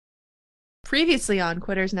Previously on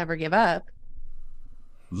Quitters Never Give Up.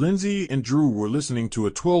 Lindsay and Drew were listening to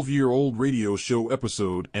a 12-year-old radio show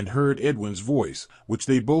episode and heard Edwin's voice, which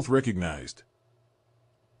they both recognized.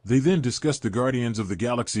 They then discussed the Guardians of the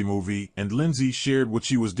Galaxy movie, and Lindsay shared what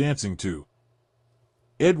she was dancing to.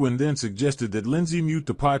 Edwin then suggested that Lindsay mute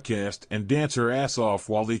the podcast and dance her ass off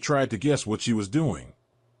while they tried to guess what she was doing.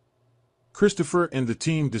 Christopher and the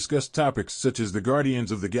team discussed topics such as the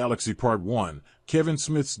Guardians of the Galaxy Part 1, Kevin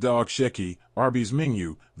Smith's dog Shecky, Arby's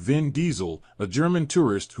menu, Vin Diesel, a German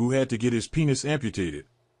tourist who had to get his penis amputated,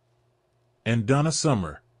 and Donna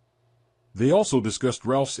Summer. They also discussed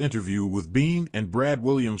Ralph's interview with Bean and Brad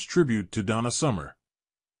Williams' tribute to Donna Summer.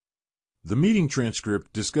 The meeting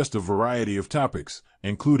transcript discussed a variety of topics,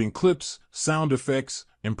 including clips, sound effects,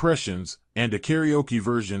 impressions, and a karaoke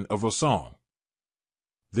version of a song.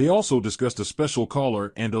 They also discussed a special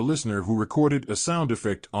caller and a listener who recorded a sound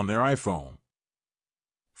effect on their iPhone.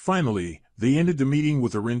 Finally, they ended the meeting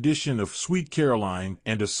with a rendition of Sweet Caroline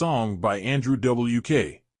and a song by Andrew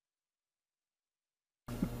W.K.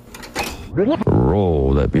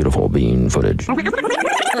 Roll that beautiful bean footage.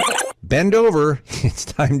 Bend over. It's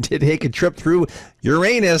time to take a trip through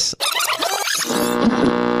Uranus.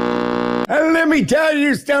 And let me tell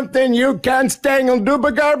you something, you can't stangle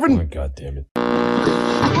Dubagarvin. Oh my God damn it.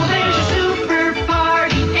 Well, there's a super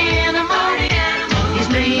party animal. His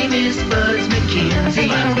name is Buzz McKenzie.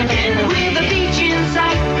 With a beach in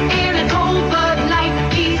sight and a cold Bud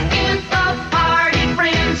Light, he's in a party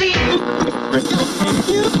frenzy.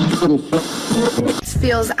 It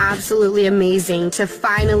feels absolutely amazing to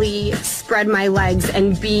finally spread my legs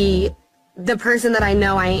and be the person that I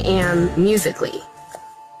know I am musically.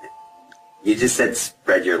 You just said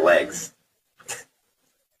spread your legs.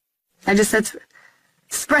 I just said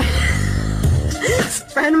spread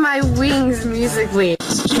my wings musically.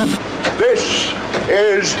 This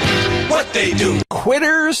is What they do.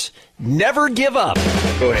 Quitters never give up.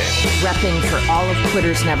 Go ahead. Repping for all of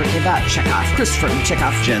Quitters Never Give Up. Check off Christopher. Check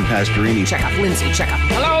off Jen Pastorini. Check off Lindsay. Check off.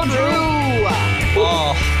 Hello, Drew.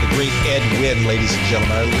 Oh, the great Ed Wynn, ladies and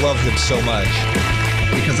gentlemen. I love him so much.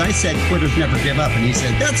 Because I said Quitters Never Give Up, and he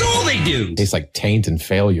said, that's all they do. Tastes like taint and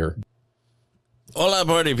failure. Hola,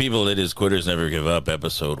 party people. It is Quitters Never Give Up,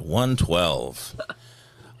 episode 112.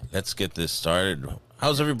 Let's get this started.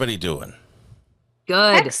 How's everybody doing?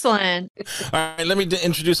 Good. Excellent. All right, let me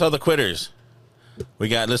introduce all the quitters. We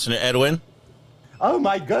got listener Edwin. Oh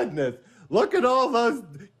my goodness. Look at all those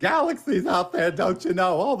galaxies out there, don't you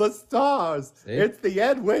know? All the stars. See? It's the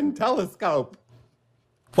Edwin telescope.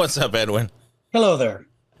 What's up, Edwin? Hello there.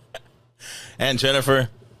 And Jennifer.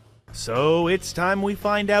 So it's time we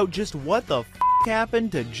find out just what the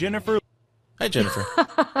happened to Jennifer. Hi, Jennifer.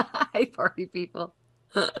 Hi, party people.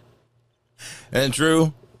 And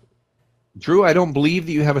Drew. Drew, I don't believe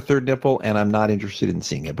that you have a third nipple, and I'm not interested in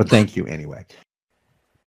seeing it, but thank you anyway.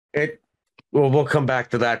 Well, we'll come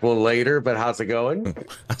back to that one later, but how's it going?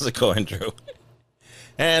 How's it going, Drew?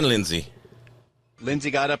 And Lindsay. Lindsay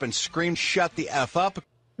got up and screamed, shut the F up.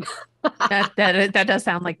 That does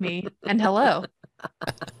sound like me. And hello.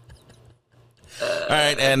 All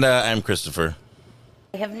right, and I'm Christopher.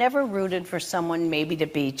 I have never rooted for someone maybe to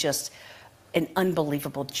be just an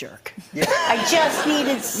unbelievable jerk. Yeah. I just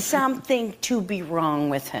needed something to be wrong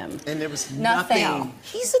with him. And there was Nothing. nothing.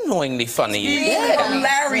 He's annoyingly funny.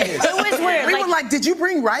 Hilarious. It was weird. We were like, did you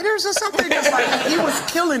bring writers or something? It's like, he was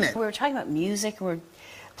killing it. We were talking about music. We were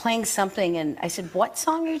playing something, and I said, "What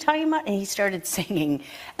song are you talking about?" And he started singing,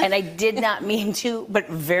 and I did not mean to, but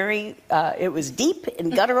it was deep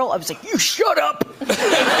and guttural. I was like, "You shut up! You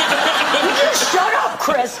shut up,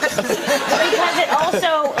 Chris!" Because it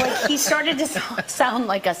also, like, he started to sound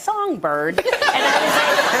like a songbird, and I was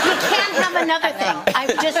like, "You can't have another thing.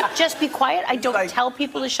 I just be quiet." I don't tell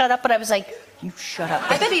people to shut up, but I was like, "You shut up."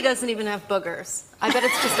 I bet he doesn't even have boogers. I bet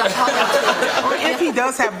it's just a hollow. Or if he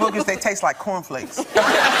does have boogers, they taste like cornflakes.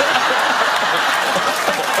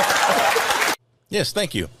 Yes,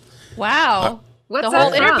 thank you. Wow. What's the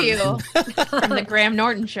whole that interview from the Graham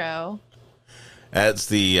Norton show. That's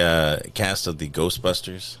the cast of the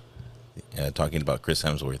Ghostbusters, talking about Chris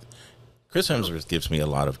Hemsworth. Chris Hemsworth gives me a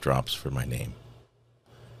lot of drops for my name.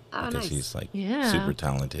 Oh, because nice. he's like Yeah. super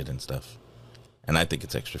talented and stuff. And I think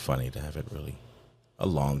it's extra funny to have it really a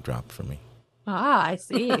long drop for me. Ah, I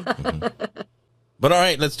see. But all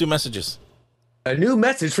right, let's do messages. A new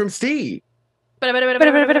message from Steve.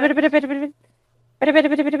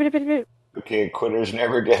 Okay, quitters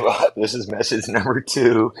never give up. This is message number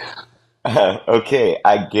 2. Okay,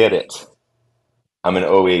 I get it. I'm an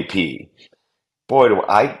OAP. Boy,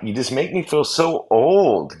 you just make me feel so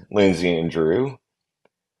old, Lindsay and Drew.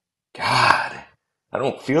 God, I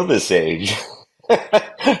don't feel this age.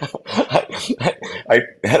 I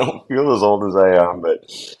don't feel as old as I am, but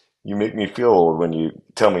you make me feel old when you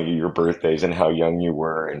tell me your birthdays and how young you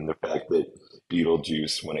were, and the fact that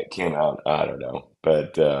Beetlejuice, when it came out, I don't know.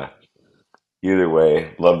 But either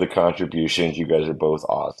way, love the contributions. You guys are both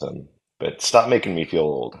awesome. But stop making me feel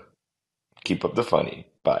old. Keep up the funny.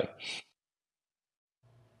 Bye.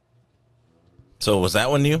 So was that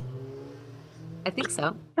one you? I think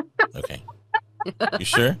so. Okay. You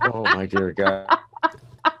sure? Oh my dear God.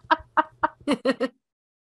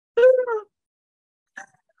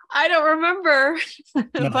 I don't remember.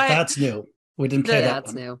 No, but that's new. We didn't play that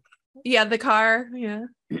That's one. new. yeah, the car. Yeah.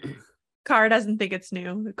 Car doesn't think it's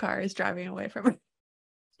new. The car is driving away from it.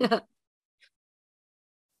 The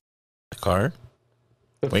car?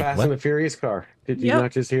 The Wait, Fast what? and the Furious car. Did you Yep.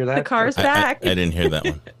 not just hear that? The car's I back. didn't hear that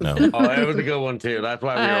one. No. Oh, that was a good one too. That's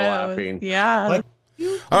why we were laughing. Yeah. What?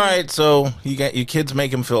 All right, so you kids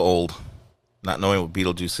make him feel old, not knowing what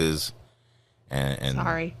Beetlejuice is, and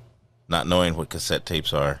Sorry. not knowing what cassette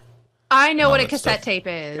tapes are. I know all what a that cassette stuff. tape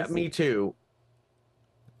is. Yeah, me too.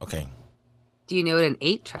 Okay. Do you know what an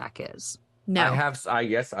 8-track is? No.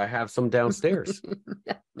 I have some downstairs.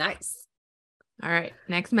 Nice. All right.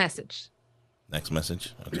 Next message. Next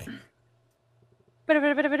message. Okay.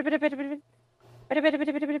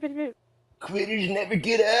 Quitters never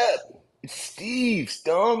get up. It's Steve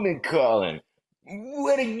Stallman calling.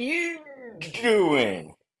 What are you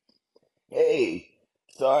doing? Hey,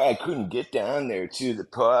 sorry I couldn't get down there to the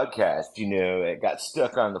podcast. You know, I got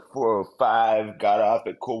stuck on the 405, got off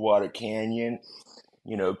at Coldwater Canyon.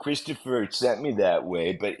 You know, Christopher sent me that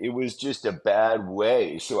way, but it was just a bad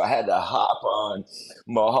way. So I had to hop on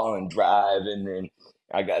Mulholland Drive, and then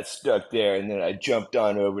I got stuck there, and then I jumped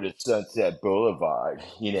on over to Sunset Boulevard,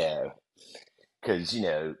 you know. Because, you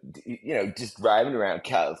know, just driving around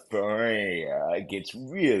California, it gets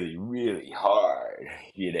really, really hard,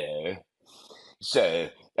 you know. So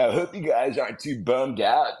I hope you guys aren't too bummed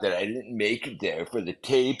out that I didn't make it there for the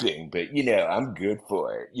taping, but, you know, I'm good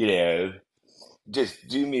for it, you know. Just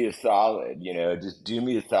do me a solid, you know, just do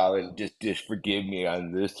me a solid and just forgive me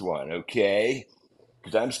on this one, okay?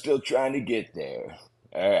 Because I'm still trying to get there.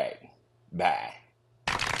 All right, bye.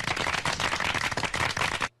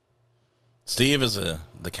 Steve is the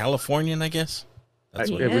Californian, I guess. That's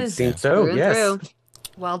It what would is. seem so, Through and yes. through.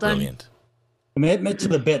 Well done. Brilliant. Commitment to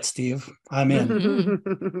the bit, Steve. I'm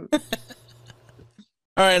in. All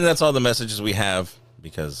right, and that's all the messages we have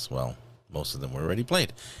because, well, most of them were already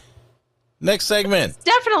played. Next segment.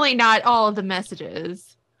 Definitely not all of the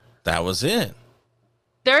messages. That was it.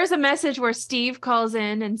 There is a message where Steve calls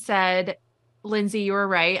in and said, "Lindsay, you were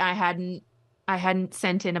right. I hadn't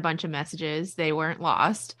sent in a bunch of messages. They weren't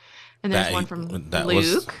lost." And there's one from Luke. That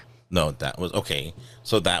was okay.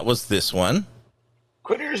 So that was this one.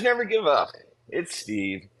 Quitters never give up. It's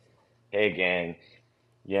Steve. Hey, gang.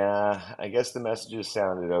 Yeah, I guess the messages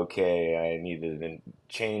sounded okay. I needed to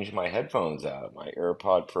change my headphones out. My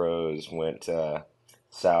AirPod Pros went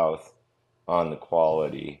south on the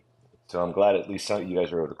quality. So I'm glad at least some of you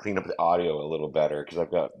guys were able to clean up the audio a little better because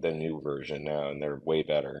I've got the new version now and they're way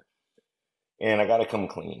better. And I got to come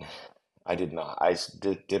clean. I did not. I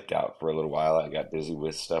dipped out for a little while. I got busy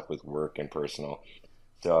with stuff with work and personal.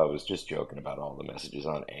 So I was just joking about all the messages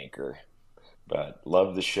on Anchor. But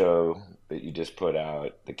love the show that you just put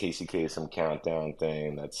out, the Casey Kasem countdown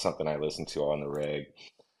thing. That's something I listen to on the reg.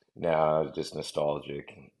 Now, just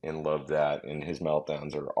nostalgic and love that. And his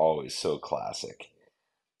meltdowns are always so classic.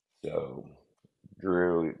 So,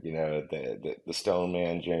 Drew, you know, the Stone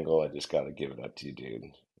Man jingle, I just got to give it up to you,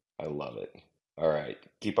 dude. I love it. All right.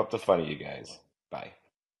 Keep up the funny, you guys. Bye.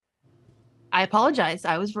 I apologize.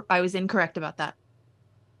 I was incorrect about that.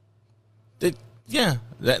 Yeah,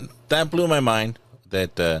 that blew my mind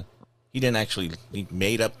that he didn't actually, he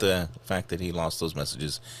made up the fact that he lost those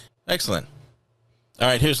messages. Excellent. All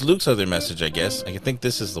right, here's Luke's other message, I guess. I think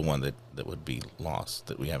this is the one that would be lost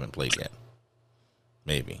that we haven't played yet.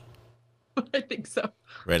 Maybe. I think so.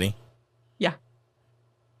 Ready? Yeah.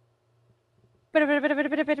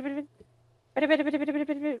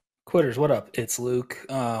 Quitters, what up? It's Luke.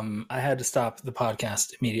 I had to stop the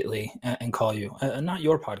podcast immediately and call you. Not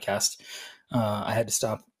your podcast. I had to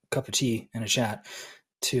stop a cup of tea and a chat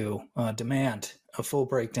to demand a full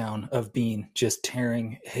breakdown of Bean just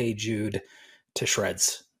tearing Hey Jude to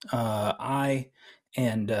shreds. I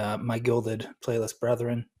and my gilded playlist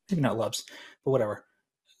brethren, maybe not loves, but whatever.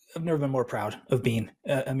 I've never been more proud of Bean.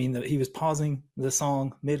 I mean, he was pausing the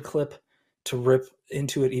song mid-clip to rip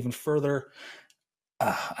into it even further.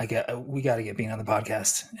 We got to get Bean on the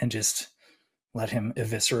podcast and just let him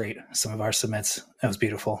eviscerate some of our submits. That was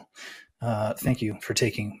beautiful. Thank you for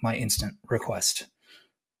taking my instant request.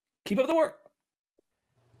 Keep up the work.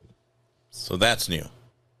 So that's new.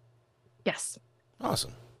 Yes.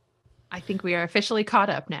 Awesome. I think we are officially caught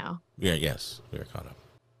up now. Yeah, yes, we are caught up.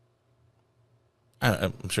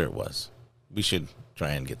 I'm sure it was. We should try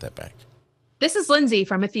and get that back. This is Lindsay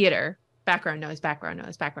from a theater. Background noise, background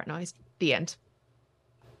noise, background noise. The end.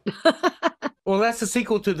 Well, that's the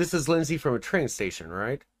sequel to This is Lindsay from a Train Station,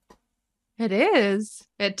 right? It is.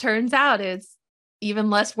 It turns out it's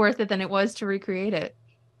even less worth it than it was to recreate it.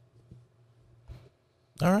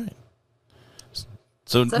 All right.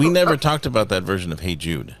 So we never talked about that version of Hey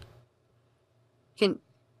Jude.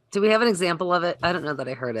 Do we have an example of it? I don't know that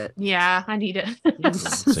I heard it. Yeah, I need it.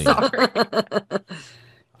 Sorry.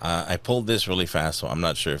 I pulled this really fast, so I'm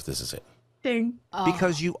not sure if this is it. Ding.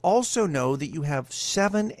 Because you also know that you have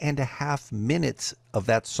 7.5 minutes of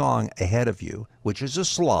that song ahead of you, which is a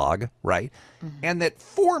slog, right? Mm-hmm. And that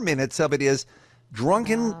 4 minutes of it is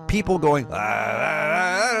drunken people going,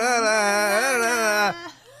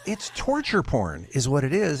 it's torture porn is what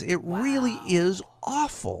it is. It really is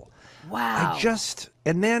awful. Wow.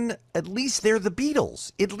 And then at least they're the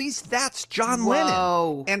Beatles. At least that's John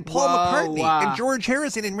Lennon and Paul McCartney and George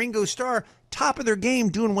Harrison and Ringo Starr, top of their game,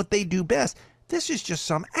 doing what they do best. This is just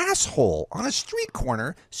some asshole on a street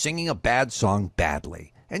corner singing a bad song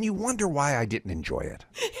badly. And you wonder why I didn't enjoy it.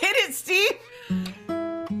 Hit it, Steve.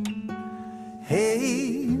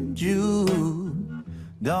 Hey, Jude,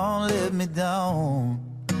 don't let me down.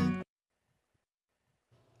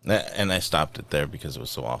 And I stopped it there because it was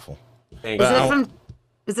so awful. Is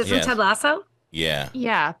it from Ted Lasso? Yeah.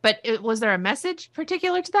 Yeah, but was there a message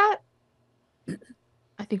particular to that?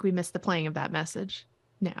 I think we missed the playing of that message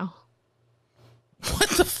now. What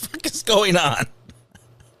the fuck is going on?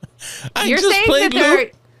 You're saying that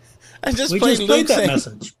they're... I just we played just played Luke that saying...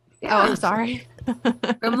 message. Oh, I'm sorry.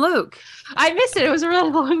 From Luke. I missed it. It was a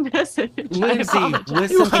really long message. Lindsay,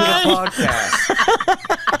 listen to the podcast.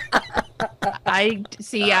 I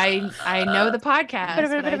see. I know the podcast,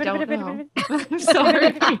 but I don't know. I'm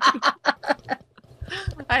sorry.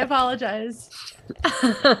 I apologize.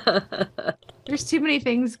 There's too many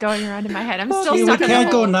things going around in my head. I'm still See, we stuck.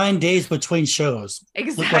 can't go 9 days between shows.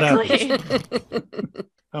 Exactly. Look what happens.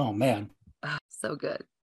 Oh man. So good.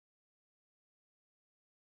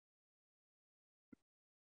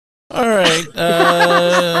 All right.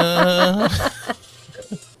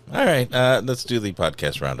 All right. Let's do the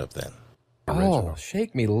podcast roundup then. Oh,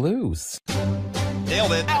 shake me loose.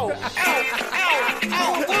 Nailed it.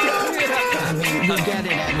 I mean, we get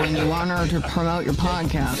it, Edwin. You want her to promote your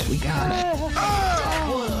podcast. We got it.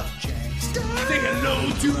 Say hello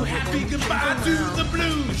to happy, goodbye to the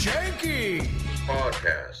blue. Shanky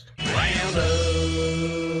Podcast.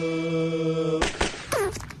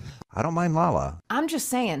 I don't mind Lala. I'm just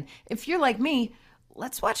saying, if you're like me,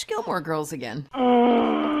 let's watch Gilmore Girls again.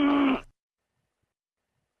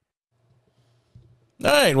 All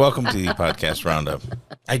right, welcome to the podcast roundup.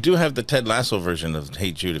 I do have the Ted Lasso version of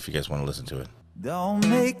Hey Jude if you guys want to listen to it. Don't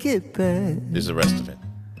make it bad. Here's the rest of it.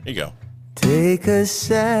 Here you go. Take a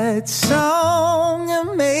sad song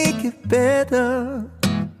and make it better.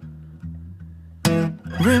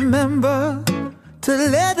 Remember to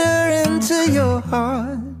let her into your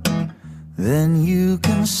heart. Then you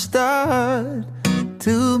can start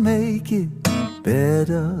to make it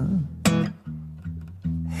better.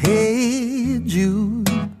 Hey Jude,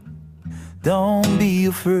 don't be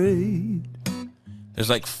afraid. There's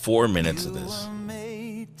like 4 minutes of this.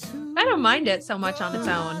 I don't mind it so much on its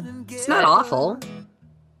own. It's not awful.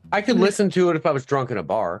 I could listen to it if I was drunk in a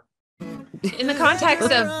bar. In the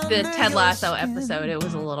context of the Ted Lasso episode, it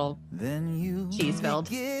was a little cheese-filled.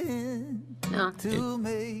 No.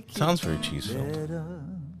 It sounds very cheese-filled.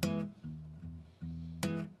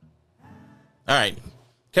 All right.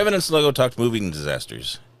 Kevin and Sluggo talked moving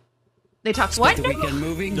disasters. They talked what? The weekend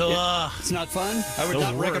moving. It's not fun. I would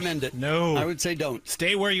not recommend it. No. I would say don't.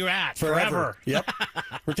 Stay where you're at Forever. Yep.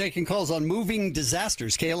 We're taking calls on moving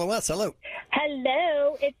disasters. KLOS, hello.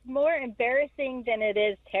 Hello. It's more embarrassing than it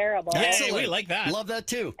is terrible. Hey, we like that. Love that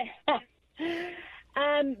too. By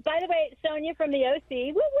the way, Sonia from the OC.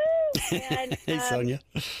 Woo woo. And, hey, Sonia.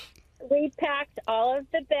 We packed all of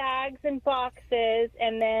the bags and boxes,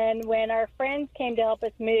 and then when our friends came to help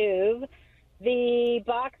us move, the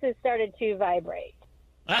boxes started to vibrate.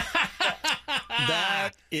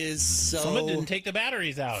 That is so. Someone didn't take the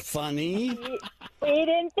batteries out. Funny. We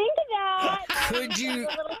didn't think of that. Could you?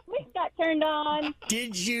 The little switch got turned on.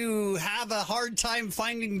 Did you have a hard time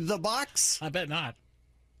finding the box? I bet not.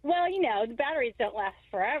 Well, you know, the batteries don't last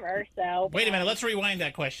forever, so. Wait a minute. Let's rewind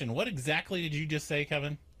that question. What exactly did you just say,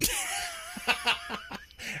 Kevin?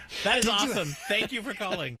 That is awesome. Thank you for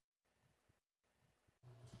calling.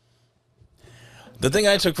 The thing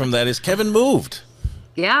I took from that is Kevin moved.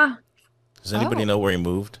 Yeah. Does anybody know where he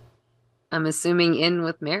moved? I'm assuming in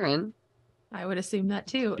with Marin. I would assume that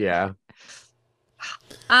too. Yeah.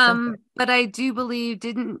 But I do believe,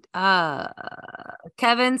 didn't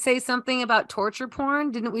Kevin say something about torture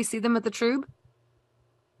porn? Didn't we see them at the Troob?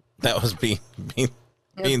 That was Bean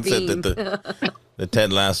said that the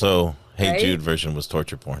Ted Lasso Hey Jude version was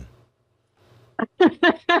torture porn.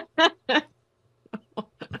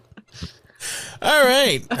 All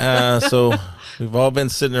right. So we've all been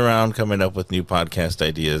sitting around coming up with new podcast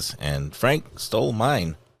ideas, and Frank stole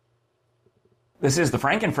mine. This is the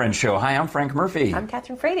Frank and Friends show. Hi, I'm Frank Murphy. I'm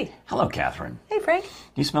Catherine Frady. Hello, Catherine. Hey, Frank. Do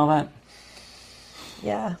you smell that?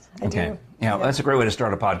 Yeah, I Okay. do. Yeah, well, that's a great way to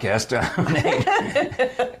start a podcast.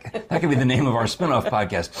 That could be the name of our spin-off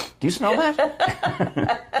podcast. Do you smell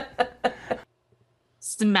that?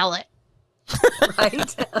 Smell it.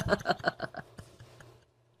 Right?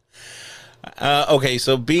 Okay,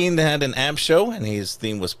 so Bean had an amp show, and his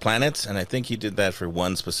theme was planets, and I think he did that for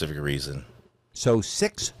one specific reason. So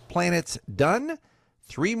 6 planets done.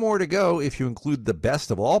 3 more to go if you include the best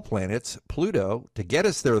of all planets, Pluto. To get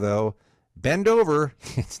us there, though, bend over.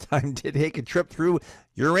 It's time to take a trip through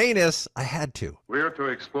Uranus. I had to. We're to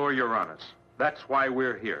explore Uranus. That's why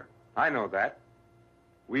we're here. I know that.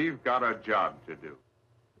 We've got a job to do.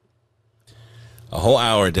 A whole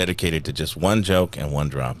hour dedicated to just one joke and one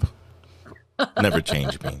drop. Never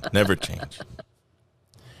change, Bean. Never change.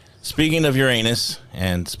 Speaking of Uranus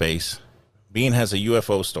and space, Bean has a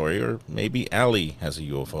UFO story, or maybe Allie has a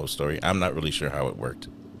UFO story. I'm not really sure how it worked.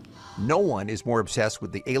 No one is more obsessed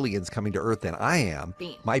with the aliens coming to Earth than I am.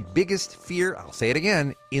 My biggest fear, I'll say it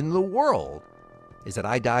again, in the world is that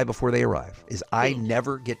I die before they arrive, is I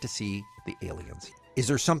never get to see the aliens. Is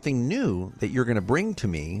there something new that you're going to bring to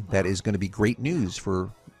me that is going to be great news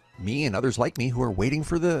for me and others like me who are waiting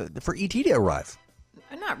for ET to arrive?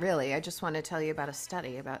 Not really. I just want to tell you about a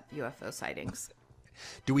study about UFO sightings.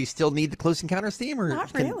 Do we still need the Close Encounters theme, or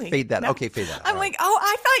Not can really. fade that? No. Okay, fade that. I'm like, oh,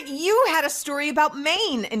 I thought you had a story about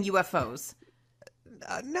Maine and UFOs.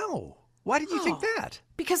 No. Why did you think that?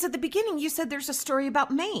 Because at the beginning you said there's a story about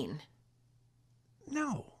Maine.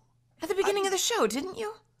 No. At the beginning of the show, didn't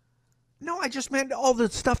you? No, I just meant all the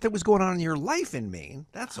stuff that was going on in your life in Maine.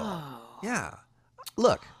 That's all. Yeah.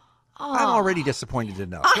 Look, I'm already disappointed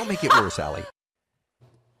enough. Don't make it worse, Allie.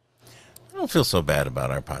 I don't feel so bad about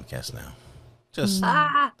our podcast now. Just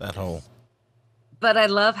that whole... But I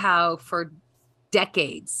love how for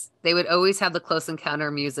decades they would always have the Close Encounter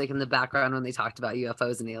music in the background when they talked about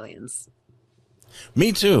UFOs and aliens.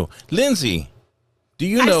 Me too. Lindsay, do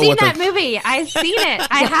you know I've seen what that movie. I've seen it.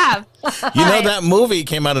 I have. You know that movie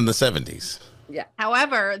came out in the 70s. Yeah.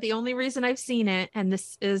 However, the only reason I've seen it, and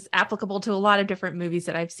this is applicable to a lot of different movies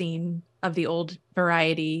that I've seen of the old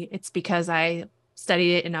variety, it's because I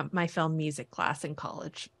studied it in my film music class in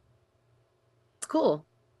college. It's cool.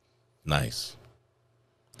 Nice.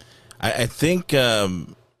 I think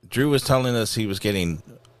Drew was telling us he was getting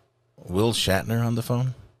Will Shatner on the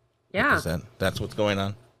phone. Yeah. That's what's going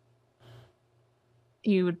on?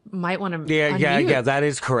 You might want to Yeah, that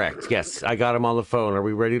is correct. Yes, I got him on the phone. Are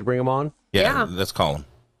we ready to bring him on? Yeah. Let's call him.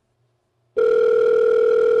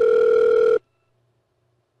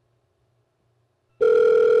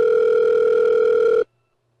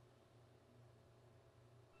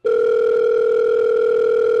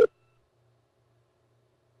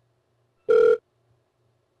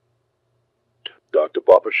 Dr.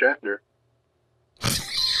 Papa Shatner.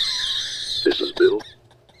 This is Bill.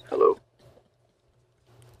 Hello.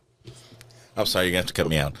 I'm sorry, you're going to have to cut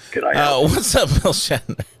me out. Can I help you? What's up, Bill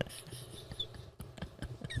Shatner?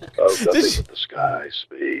 Oh, nothing but the sky,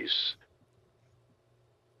 space.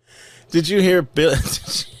 Did you hear Bill?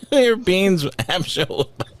 Did you hear Bean's app show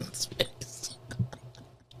about space?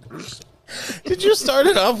 Did you start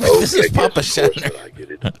it off with this is Papa Shatner? I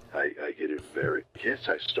get it. I get it very. Yes,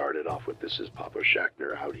 I started off with this is Papa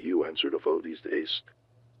Shatner. How do you answer the phone these days?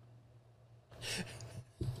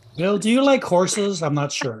 Bill, do you like horses? I'm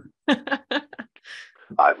not sure.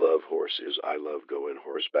 I love horses. I love going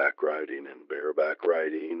horseback riding and bareback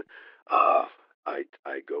riding.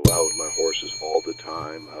 I go out with my horses all the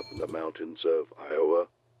time up in the mountains of Iowa.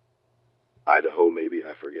 Idaho, maybe.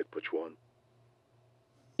 I forget which one.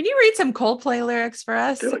 Can you read some Coldplay lyrics for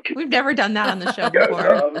us? We've never done that on the show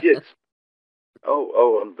before. Yes.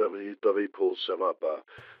 Let me pull some up.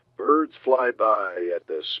 Birds fly by at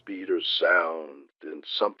the speed of sound, and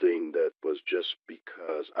something that was just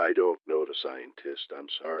because I don't know the scientist. I'm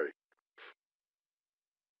sorry.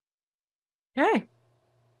 Okay.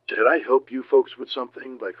 Did I help you folks with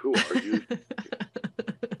something? Like, who are you?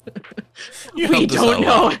 We don't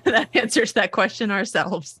know that answers that question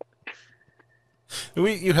ourselves.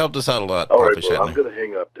 You helped us out a lot, All Papa right, well, Shatner. I'm going to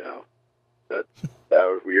hang up now.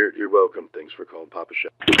 You're welcome. Thanks for calling Papa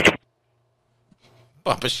Shatner.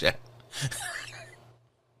 Papa Shat.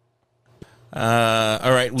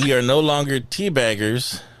 All right, we are no longer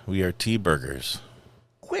teabaggers. We are tea-burgers.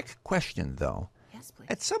 Quick question, though. Yes, please.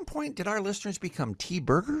 At some point, did our listeners become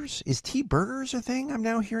tea-burgers? Is tea-burgers a thing I'm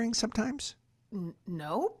now hearing sometimes?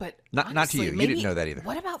 No, but Not to honestly, you. You maybe- didn't know that either.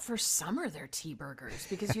 What about for summer? They're tea burgers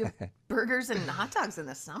because you have burgers and hot dogs in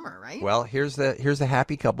the summer, right? Well, here's the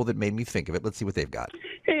happy couple that made me think of it. Let's see what they've got.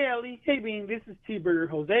 Hey, Ellie. Hey, Bean. This is T-Burger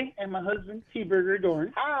Jose and my husband, T-Burger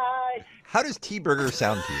Dorn. Hi. How does tea-burger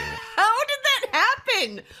sound to you? How did that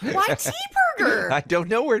happen? Why tea burger? I don't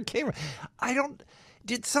know where it came from.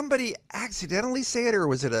 Did somebody accidentally say it, or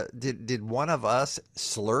was it did one of us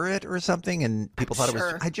slur it or something, and people thought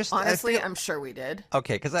Sure. it was? Honestly, I'm sure we did.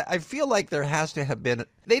 Okay, because I feel like there has to have been.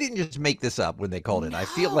 They didn't just make this up when they called it. I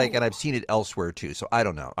feel like, and I've seen it elsewhere too. So I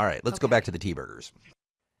don't know. All right, let's go back to the tea burgers.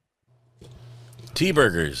 Tea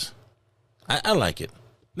burgers. I like it.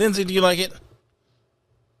 Lindsay, do you like it?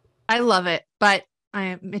 I love it, but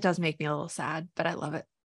it does make me a little sad, but I love it.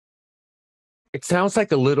 It sounds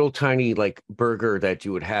like a little tiny like burger that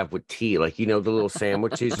you would have with tea, like the little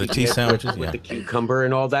sandwiches, The you tea get sandwiches, with yeah. the cucumber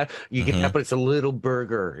and all that. You get Mhm. that, but it's a little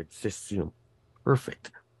burger. It's just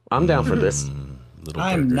perfect. I'm down for this.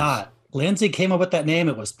 I'm not. Lindsay came up with that name.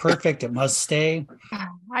 It was perfect. It must stay.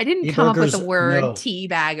 I didn't Tea come up with the burgers, word no.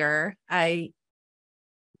 teabagger.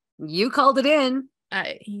 You called it in.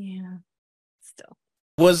 Yeah. Still.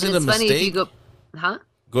 Was it It's a funny if you mistake? go,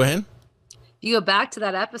 Go ahead. If you go back to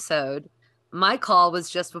that episode, my call was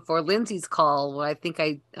just before Lindsay's call. Well, I think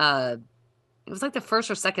it was like the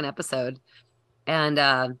first or second episode. And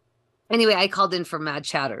anyway, I called in for Mad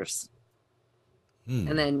Chatters.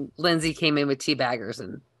 And then Lindsay came in with Teabaggers,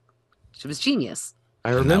 and she was genius.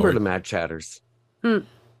 I remember the Mad Chatters. And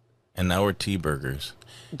now we're tea burgers.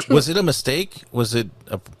 Was it a mistake?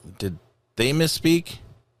 Did they misspeak?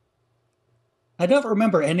 I don't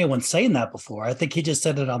remember anyone saying that before. I think he just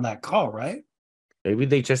said it on that call, right? Maybe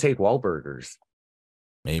they just ate Wahlburgers.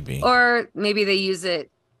 Maybe. Or maybe they use it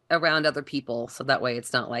around other people, so that way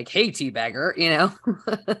it's not like, hey, Teabagger,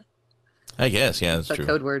 I guess, yeah, that's the true.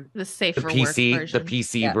 code word. The safer The PC, work the version.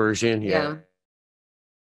 PC version. Yeah.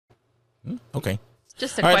 Okay.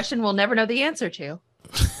 Just a All right. question we'll never know the answer to.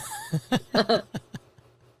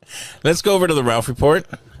 Let's go over to the Ralph report.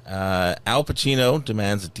 Al Pacino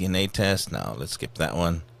demands a DNA test. No, let's skip that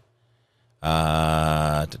one.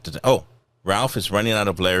 Ralph is running out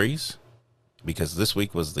of Larrys because this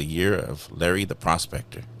week was the year of Larry the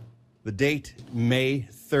Prospector. The date, May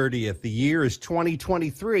 30th. The year is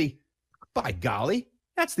 2023. By golly,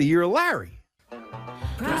 that's the year of Larry.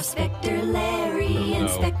 Prospector Larry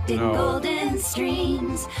inspecting golden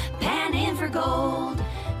streams, panning for gold,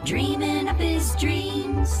 dreaming up his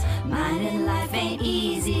dreams. Mining life ain't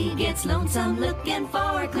easy, gets lonesome looking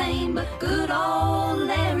for a claim, but good old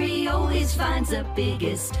Larry always finds the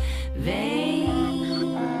biggest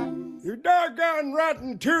vein. You doggone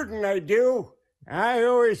rotten tootin', I do. I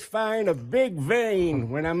always find a big vein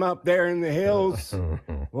when I'm up there in the hills.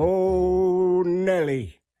 Oh,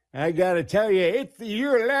 Nelly, I gotta tell you, it's the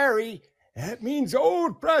year of Larry. That means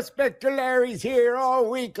old Prospector Larry's here all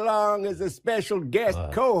week long as a special guest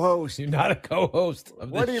co-host. You're not a co-host of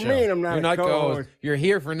this What do you show. mean I'm not You're a not co-host? You're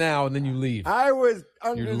here for now, and then you leave. I was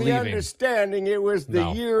under You're the leaving. understanding it was the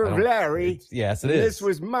No, year I of don't- Larry. Yes, it and is. This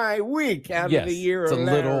was my week out Yes, of the year it's of a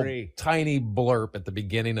Larry. little tiny blurb at the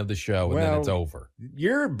beginning of the show, and then it's Well, over.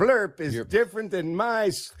 Your blurb is different than my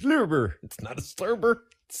slurber. It's not a slurber.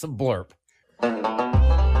 It's a blurb.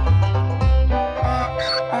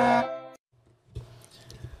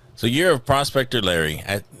 So year of Prospector Larry.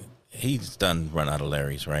 He's done run out of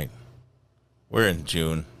Larrys, right? We're in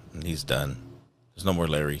June, and he's done. There's no more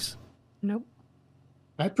Larrys. Nope.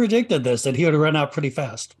 I predicted this, that he would run out pretty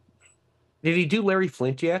fast. Did he do Larry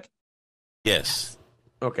Flint yet? Yes.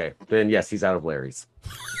 Okay, then yes, he's out of Larry's.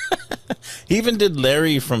 He even did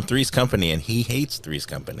Larry from Three's Company, and he hates Three's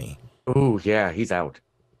Company. Oh, yeah, he's out.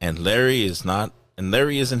 And Larry is not, and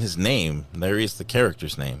Larry isn't his name. Larry is the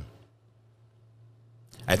character's name.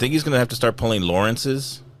 I think he's going to have to start pulling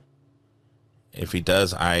Lawrence's. If he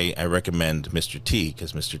does, I recommend Mr. T,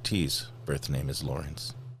 because Mr. T's birth name is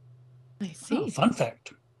Lawrence. I see. Oh, fun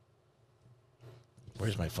fact.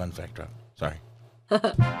 Where's my fun fact drop? Sorry.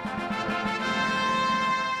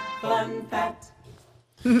 Fun fact.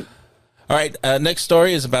 All right, next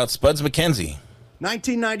story is about Spuds McKenzie.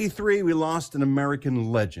 1993, we lost an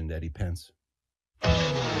American legend, Eddie Pence. Check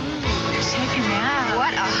him out.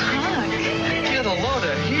 What a hug. Get a load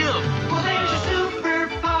of him. Well, there's a super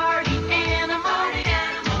party animal.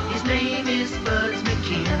 His name is Spuds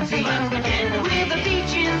MacKenzie. With a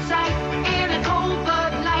beach in sight and a cold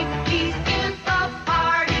Bud Light, he's in the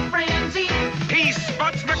party frenzy. He's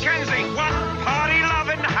Spuds MacKenzie. What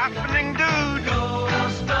party-loving, happening dude. Go,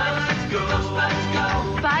 Spuds, go. Go, Spuds,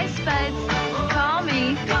 go. Bye, Spuds. Call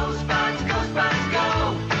me. Go, Spuds, go.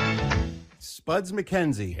 Spuds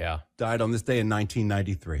MacKenzie died on this day in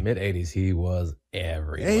 1993. Mid-'80s, he was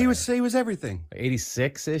everywhere. Yeah, he was everything.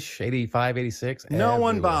 86-ish, 85, 86. No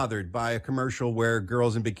one bothered by a commercial where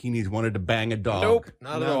girls in bikinis wanted to bang a dog. Nope,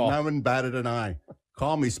 not at all. No one batted an eye.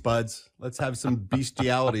 Call me, Spuds. Let's have some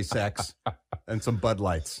bestiality sex and some Bud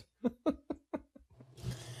Lights.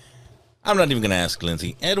 I'm not even going to ask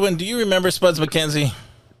Lindsay. Edwin, do you remember Spuds MacKenzie?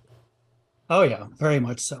 Oh, yeah, very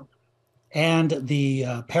much so. And the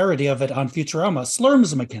parody of it on Futurama,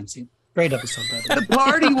 Slurms McKenzie. Great episode, by the way. The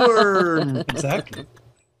party worm. Exactly.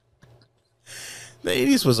 The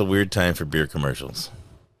 80s was a weird time for beer commercials.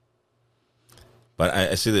 But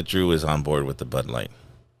I see that Drew is on board with the Bud Light.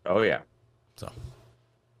 Oh, yeah. So,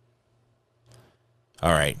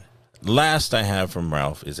 all right. Last I have from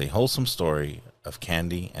Ralph is a wholesome story of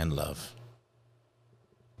candy and love.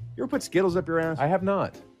 You ever put Skittles up your ass? I have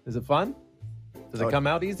not. Is it fun? Does it come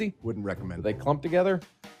out easy? Wouldn't recommend. Do they clump together?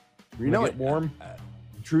 You know it warm?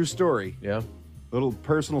 True story. Yeah. Little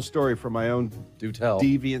personal story from my own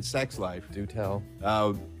deviant sex life. Do tell.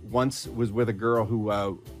 Once was with a girl who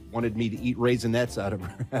wanted me to eat Raisinets out of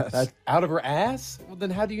her ass. Out of her ass? Well, then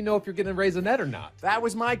how do you know if you're getting a Raisinette or not? That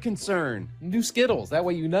was my concern. Do Skittles. That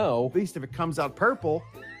way you know. At least if it comes out purple,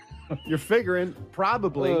 you're figuring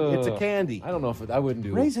probably it's a candy. I don't know if I wouldn't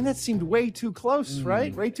do Raisinets seemed way too close,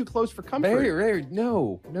 right? Way too close for comfort.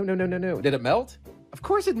 No. Did it melt? Of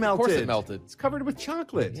course it melted. Of course it melted. It's covered with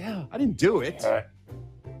chocolate. Yeah. I didn't do it.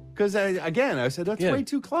 Because, I said, that's way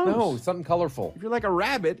too close. No, something colorful. If you're like a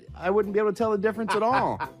rabbit, I wouldn't be able to tell the difference at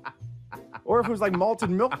all. Or if it was like malted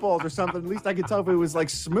milk balls or something, at least I could tell if it was like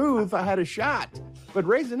smooth, I had a shot. But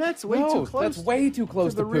Raisinets, way too close. That's way too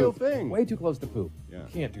close to the poop. Real thing. Way too close to poop. Yeah. You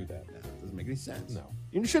can't do that. No, it doesn't make any sense. No.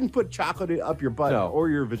 You shouldn't put chocolate up your butt or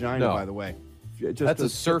your vagina, by the way. Just that's a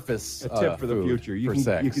surface a tip for the future. You can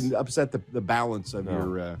sex. You can upset the balance of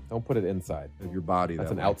your don't put it inside of your body.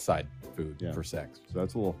 That's an outside food for sex. So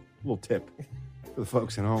that's a little tip for the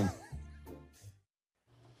folks at home.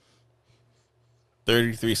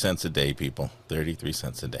 33 cents a day, people. 33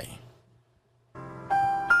 cents a day.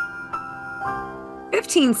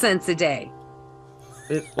 15 cents a day.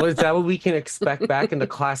 Well, is that what we can expect back in the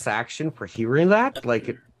class action for hearing that?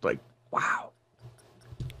 Wow.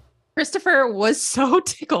 Christopher was so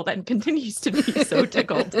tickled and continues to be so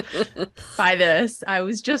tickled by this. I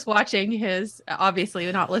was just watching his, obviously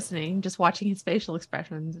not listening, just watching his facial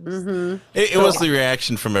expressions. It was the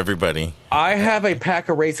reaction from everybody. I have a pack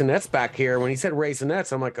of Raisinets back here. When he said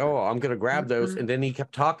Raisinets, I'm like, oh, I'm going to grab those. And then he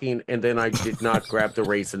kept talking, and then I did not grab the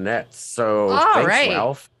Raisinets. So thanks,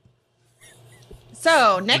 Ralph.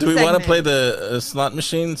 So next, do we want to play the slot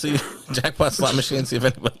machine? See, jackpot slot machine. See if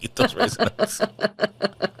anybody eat those Raisinets.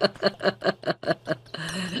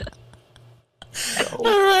 All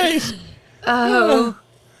right. Oh.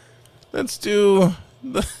 Let's do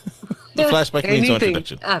the flashback means no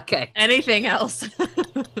introduction. Okay. Anything else?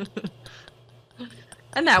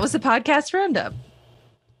 And that was the podcast roundup.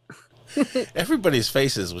 Everybody's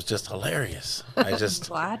faces was just hilarious.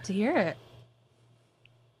 Glad to hear it.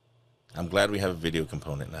 I'm glad we have a video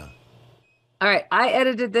component now. All right. I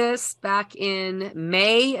edited this back in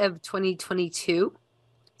May of 2022.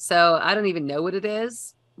 So I don't even know what it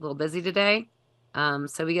is. A little busy today.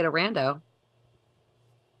 So we get a rando.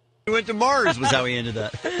 We went to Mars was how we ended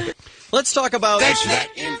that. Let's talk about that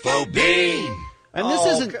info Bean. And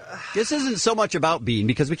this isn't so much about Bean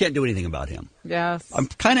because we can't do anything about him. Yes. I'm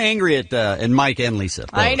kind of angry at Mike and Lisa.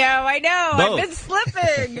 Both. I know. Both. I've been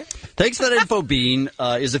slipping. Thanks for that info, Bean,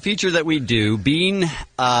 is a feature that we do. Bean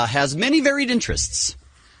has many varied interests.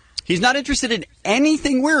 He's not interested in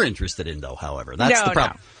anything we're interested in, though, however. That's the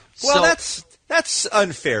problem. No. Well, that's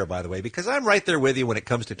unfair, by the way, because I'm right there with you when it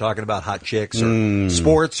comes to talking about hot chicks or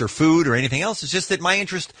sports or food or anything else. It's just that my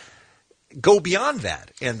interest go beyond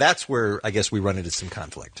that, and that's where I guess we run into some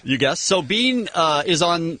conflict. You guess. So Bean is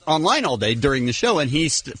online all day during the show, and he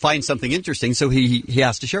finds something interesting, so he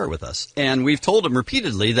has to share it with us. And we've told him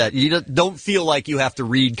repeatedly that you don't feel like you have to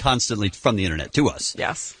read constantly from the internet to us.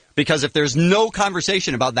 Yes. Because if there's no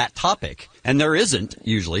conversation about that topic, and there isn't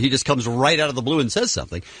usually, he just comes right out of the blue and says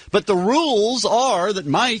something. But the rules are that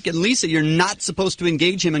Mike and Lisa, you're not supposed to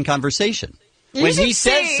engage him in conversation. When he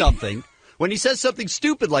says something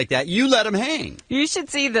stupid like that, you let him hang. You should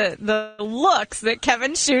see the looks that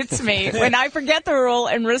Kevin shoots me when I forget the rule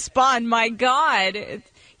and respond. My God.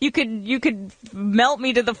 You could melt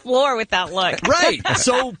me to the floor with that look. Right.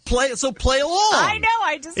 So play along. I know.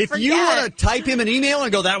 I just if forget. you want to type him an email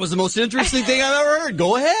and go, that was the most interesting thing I've ever heard,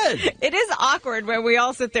 go ahead. It is awkward when we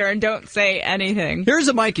all sit there and don't say anything. Here's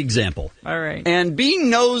a Mike example. All right. And Bean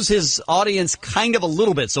knows his audience kind of a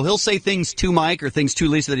little bit, so he'll say things to Mike or things to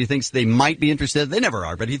Lisa that he thinks they might be interested in. They never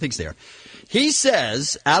are, but he thinks they are. He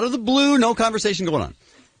says, out of the blue, no conversation going on,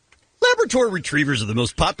 Labrador Retrievers are the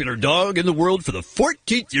most popular dog in the world for the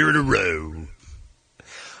 14th year in a row.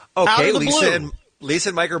 Okay, Lisa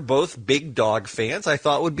and Mike are both big dog fans. I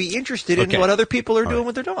thought would be interested in what other people are doing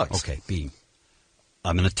with their dogs. Okay, Bean.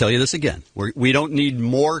 I'm going to tell you this again. We don't need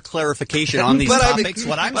more clarification on these topics.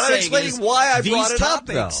 What I'm saying is why I these brought it up,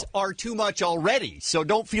 topics are too much already, so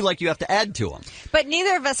don't feel like you have to add to them. But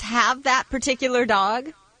neither of us have that particular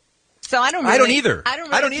dog, so I don't either. I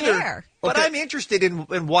don't care. But I'm interested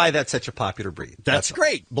in why that's such a popular breed. That's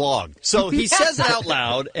great, blog. So he says it out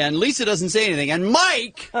loud, and Lisa doesn't say anything. And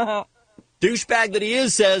Mike, douchebag that he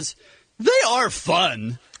is, says, they are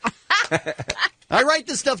fun. I write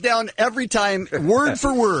this stuff down every time, word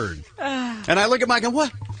for word. And I look at Mike and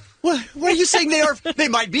what are you saying they are? They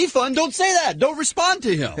might be fun. Don't say that. Don't respond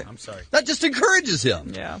to him. I'm sorry. That just encourages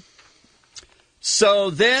him. Yeah. So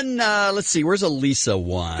then, let's see, where's a Lisa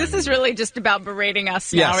one? This is really just about berating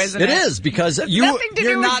us now, isn't it? It is, because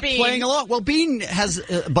you're not playing along. Well, Bean has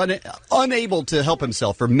been unable to help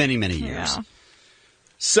himself for many, many years. Yeah.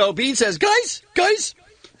 So Bean says, guys,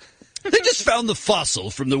 they just found the fossil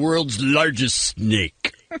from the world's largest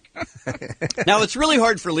snake. Now, it's really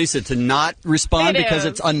hard for Lisa to not respond because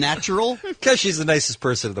it's unnatural. Because she's the nicest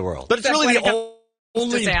person in the world. But it's really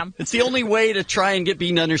it's the only way to try and get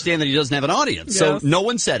Bean to understand that he doesn't have an audience. Yes. So no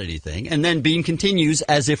one said anything. And then Bean continues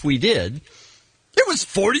as if we did. It was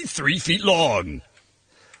 43 feet long.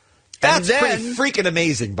 That's pretty freaking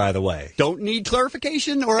amazing, by the way. Don't need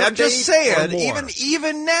clarification or I'm just saying,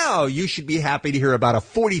 even now, you should be happy to hear about a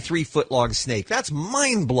 43-foot-long snake. That's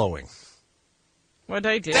mind-blowing. What'd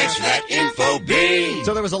I do? Thanks for that info, Bean.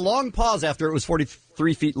 So there was a long pause after it was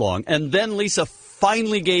 43 feet long. And then Lisa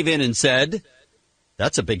finally gave in and said,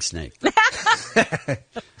 that's a big snake. And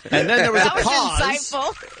then there was a pause.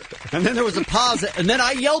 Insightful. And then there was a pause. And then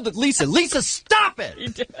I yelled at Lisa, stop it. You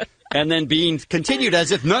did. And then Bean continued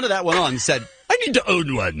as if none of that went on and said, I need to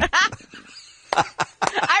own one. I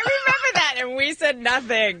remember that, and we said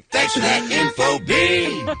nothing. Thanks for that info,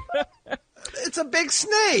 Bean. It's a big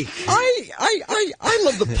snake. I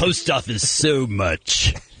love the post office so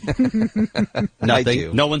much.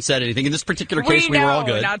 Nothing. No one said anything. In this particular case, we were all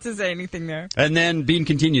good. Not to say anything there. And then Bean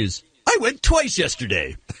continues, I went twice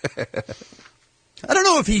yesterday. I don't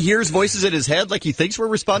know if he hears voices in his head like he thinks we're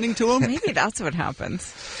responding to him. Maybe that's what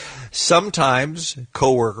happens. Sometimes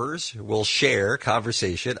coworkers will share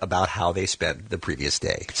conversation about how they spent the previous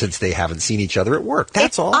day since they haven't seen each other at work.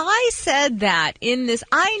 That's all. I said that in this.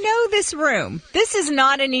 I know this room. This is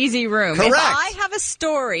not an easy room. Correct. If I have a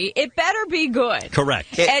story, it better be good.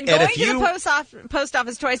 Correct. And going to the post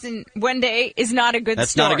office twice in one day is not a good story.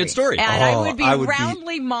 That's not a good story. And I would be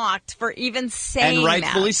roundly mocked for even saying that. And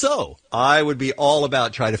rightfully so. I would be all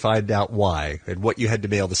about trying to find out why and what you had to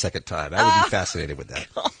mail the second time. I would be fascinated with that.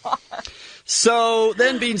 So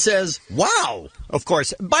then Bean says, wow. Of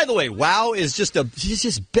course. By the way, wow is he's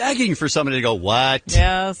just begging for somebody to go, what?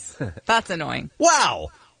 Yes. That's annoying. Wow.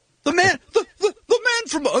 The man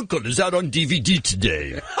from Uncle is out on DVD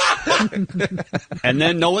today. And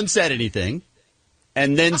then no one said anything.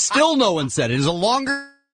 And then still no one said it. It's a longer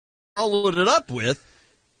followed it up with,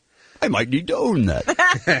 I might need to own that.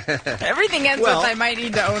 Everything ends with I might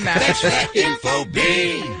need to own that. That's that info,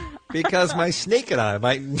 Bean. Because my snake and I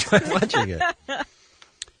might enjoy watching it.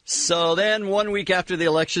 So then 1 week after the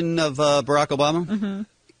election of Barack Obama,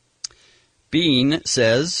 Bean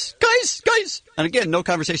says, guys, and again, no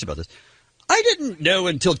conversation about this. I didn't know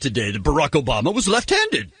until today that Barack Obama was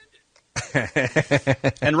left-handed.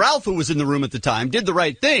 And Ralph, who was in the room at the time, did the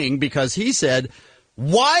right thing because he said,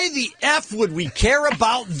 why the F would we care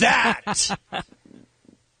about that?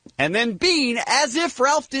 And then Bean, as if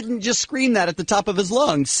Ralph didn't just scream that at the top of his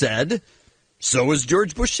lungs, said, so is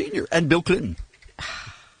George Bush Sr. and Bill Clinton.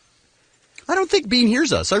 I don't think Bean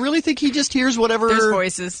hears us. I really think he just hears whatever There's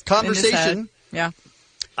voices conversation. Yeah.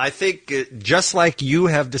 I think just like you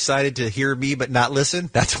have decided to hear me but not listen,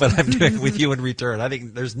 that's what I'm doing with you in return. I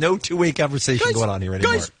think there's no two-way conversation going on here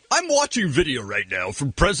anymore. Guys, I'm watching video right now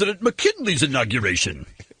from President McKinley's inauguration.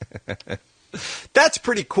 That's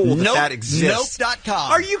pretty cool that exists.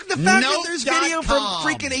 Nope.com. Are you the fact that there's video from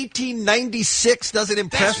freaking 1896 doesn't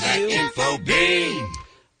impress you? Info Bean.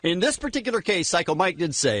 In this particular case, Psycho Mike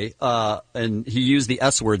did say, and he used the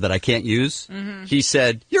S word that I can't use. Mm-hmm. He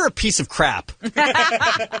said, "You're a piece of crap,"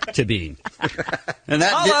 to Bean, and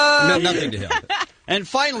that meant nothing to him. And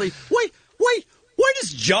finally, wait. Why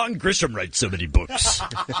does John Grisham write so many books?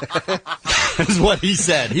 Is what he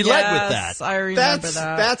said. He led with that. I remember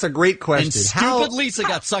that. That's a great question. And Stupid Lisa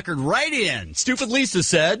got suckered right in. Stupid Lisa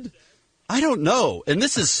said, "I don't know." And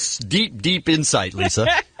this is deep, deep insight, Lisa.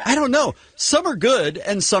 I don't know. Some are good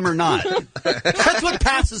and some are not. That's what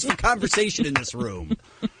passes for conversation in this room.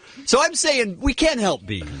 So I'm saying we can't help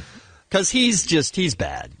Bean. Because he's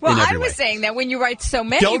bad. Well, in every I was way. saying that when you write so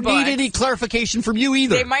many Don't books, need any clarification from you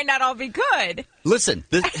either. they might not all be good. Listen,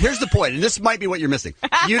 here's the point, and this might be what you're missing.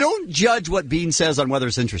 You don't judge what Bean says on whether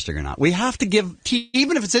it's interesting or not. We have to give,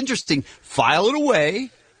 even if it's interesting, file it away.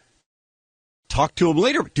 Talk to him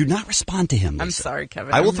later. Do not respond to him, Lisa. I'm sorry,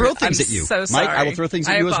 Kevin. I will throw things at you. So sorry. Mike, I will throw things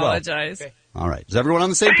at you as well. I apologize. Okay. All right. Is everyone on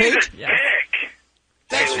the same page? Yeah.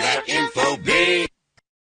 Thanks for that info, Bean.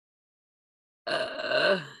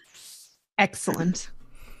 Excellent.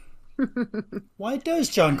 Why does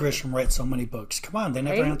John Grisham write so many books? Come on, they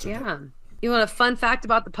never answered it. You want a fun fact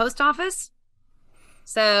about the post office?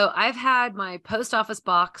 So I've had my post office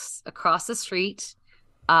box across the street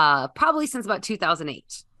probably since about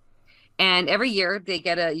 2008. And every year you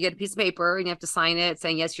get a piece of paper and you have to sign it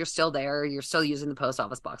saying, yes, you're still there. You're still using the post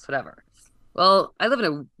office box, whatever. Well, I live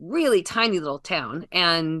in a really tiny little town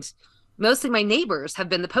and mostly my neighbors have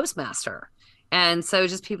been the postmaster. And so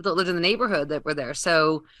just people that lived in the neighborhood that were there.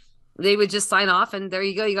 So they would just sign off and there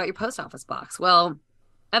you go. You got your post office box. Well,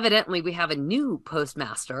 evidently we have a new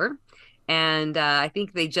postmaster and I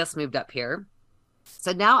think they just moved up here.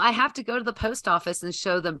 So now I have to go to the post office and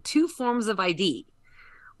show them 2 forms of ID.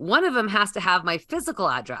 One of them has to have my physical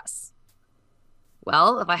address.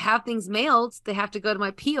 Well, if I have things mailed, they have to go to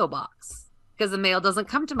my P.O. box because the mail doesn't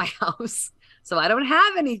come to my house. So I don't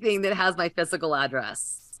have anything that has my physical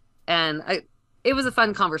address. And it was a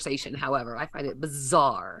fun conversation. However, I find it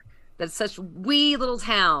bizarre that it's such a wee little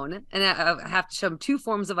town and I have to show them 2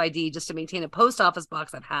 forms of ID just to maintain a post office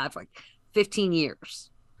box I've had for like 15 years.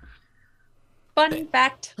 Fun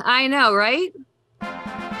fact. I know, right?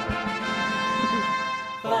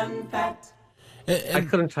 Fun fact. I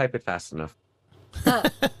couldn't type it fast enough.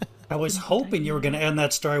 I was hoping you were going to end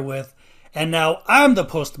that story with, and now I'm the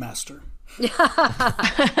postmaster.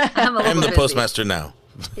 I'm the postmaster now.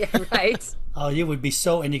 Yeah, right. Oh, you would be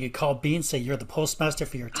so, and you could call Bean and say you're the postmaster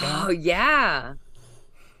for your town. Oh, yeah.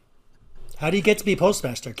 How do you get to be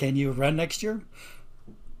postmaster? Can you run next year?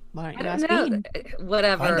 I don't know.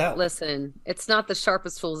 Whatever. Listen, it's not the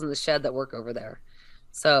sharpest tools in the shed that work over there.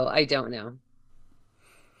 So I don't know.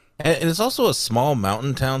 And it's also a small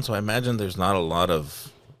mountain town, so I imagine there's not a lot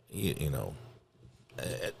of,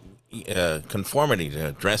 conformity to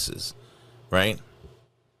addresses, right?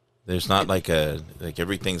 There's not like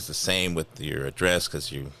everything's the same with your address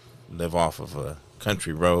because you live off of a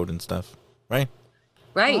country road and stuff, right?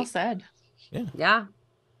 Right. Well said. Yeah. Yeah.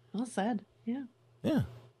 Well said. Yeah. Yeah.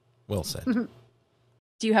 Well said.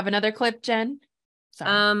 Do you have another clip, Jen?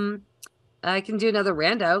 Sorry. I can do another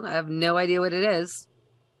rando. I have no idea what it is.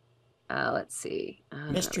 Let's see.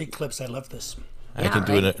 Mystery clips. I love this. I can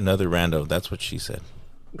do another rando. That's what she said.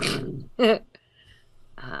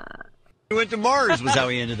 He went to Mars was how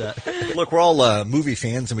he ended that. Look, we're all movie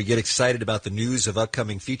fans and we get excited about the news of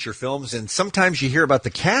upcoming feature films. And sometimes you hear about the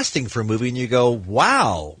casting for a movie and you go,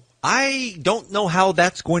 wow, I don't know how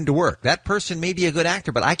that's going to work. That person may be a good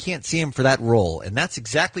actor, but I can't see him for that role. And that's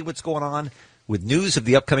exactly what's going on with news of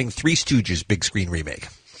the upcoming Three Stooges big screen remake.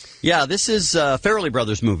 Yeah, this is a Farrelly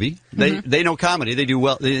Brothers movie. They know comedy. They do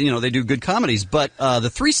well. They do good comedies. But the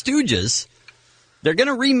Three Stooges, they're going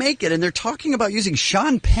to remake it, and they're talking about using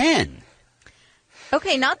Sean Penn.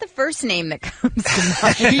 Okay, not the first name that comes to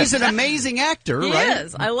mind. He's an amazing actor, right? He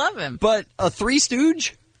is. I love him. But a Three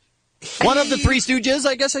Stooge? One of the Three Stooges,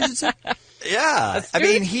 I guess I should say. Yeah. I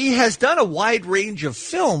mean, he has done a wide range of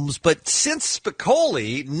films, but since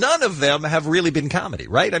Spicoli, none of them have really been comedy,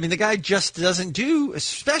 right? I mean, the guy just doesn't do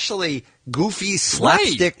especially goofy,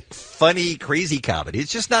 slapstick, funny, crazy comedy.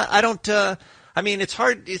 It's just not, it's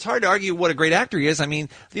hard to argue what a great actor he is. I mean,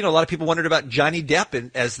 a lot of people wondered about Johnny Depp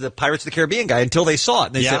as the Pirates of the Caribbean guy until they saw it.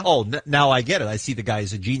 And they said, now I get it. I see the guy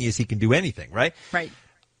is a genius. He can do anything, right? Right.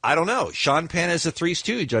 I don't know. Sean Penn is a Three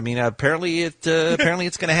Stooge. I mean, apparently it's going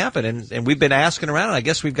to happen, and we've been asking around. And I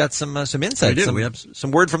guess we've got some insight. We have some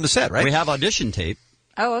word from the set, right? We have audition tape.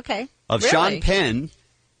 Oh, okay. Of Sean Penn.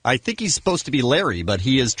 I think he's supposed to be Larry, but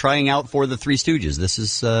he is trying out for the Three Stooges. This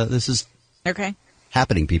is okay.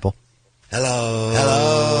 Happening, people. Hello.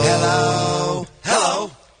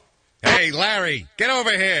 Hey, Larry, get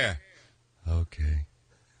over here. Okay.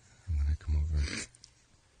 I'm going to come over and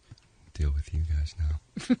deal with you guys now.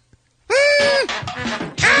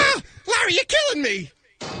 Ah! Larry, you're killing me.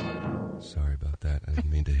 Sorry about that. I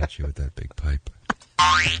didn't mean to hit you with that big pipe.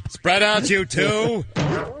 Spread out, you two.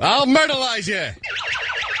 I'll myrtleize you.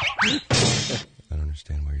 I don't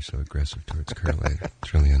understand why you're so aggressive towards Curly.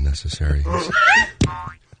 It's really unnecessary.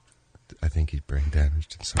 I think he's brain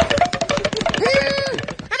damaged in some way. I'm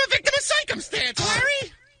a victim of circumstance,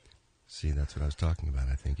 Larry. See, that's what I was talking about.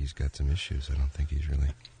 I think he's got some issues. I don't think he's really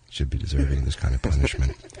should be deserving of this kind of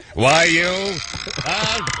punishment. Why, you?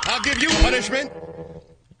 I'll give you punishment.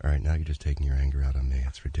 All right, now you're just taking your anger out on me.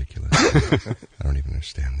 It's ridiculous. I don't even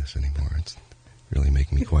understand this anymore. It's really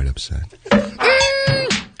making me quite upset. We'll never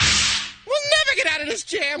get out of this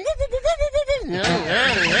jam.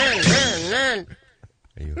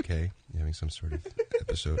 Are you okay? You having some sort of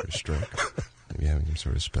episode or stroke? Maybe having some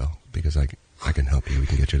sort of spell? Because I can help you. We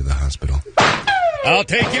can get you to the hospital. I'll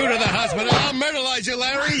take you to the hospital. I'll myrtleize you,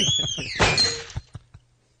 Larry.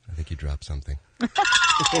 I think you dropped something. Look at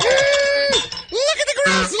the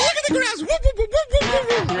grass! Look at the grass! Whoop, whoop, whoop, whoop, whoop, whoop.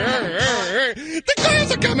 The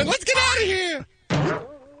girls are coming! Let's get out of here!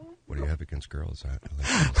 What do you have against girls? I like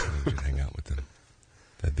girls. We should hang out with them.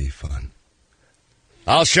 That'd be fun.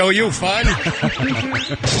 I'll show you fun!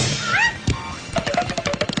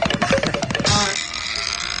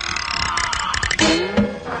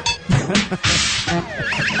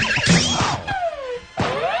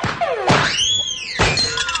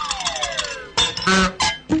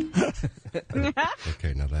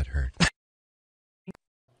 Okay, now that hurt.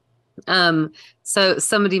 So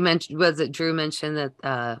somebody mentioned, was it Drew mentioned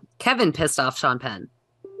that Kevin pissed off Sean Penn?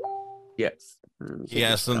 Yes.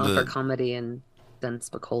 Yes, for comedy and then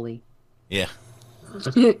Spicoli. Yeah.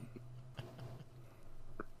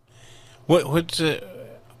 Which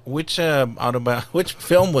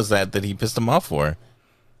film was that he pissed him off for?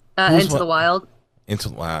 Into the Wild.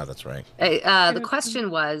 Wow, that's right. The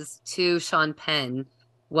question was to Sean Penn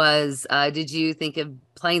was, did you think of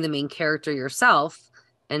playing the main character yourself?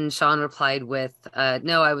 And Sean replied with,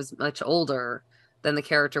 no, I was much older than the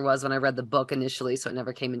character was when I read the book initially, so it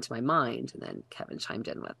never came into my mind. And then Kevin chimed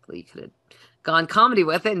in with, well, you could have gone comedy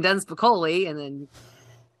with it and done Spicoli. And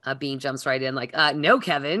then Bean jumps right in like, no,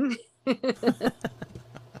 Kevin.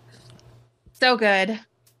 So good.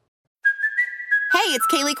 Hey, it's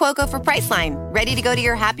Kaylee Cuoco for Priceline. Ready to go to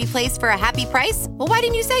your happy place for a happy price? Well, why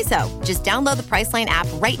didn't you say so? Just download the Priceline app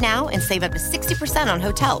right now and save up to 60% on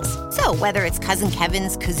hotels. So whether it's Cousin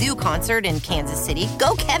Kevin's Kazoo Concert in Kansas City,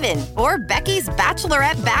 go Kevin, or Becky's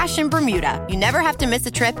Bachelorette Bash in Bermuda, you never have to miss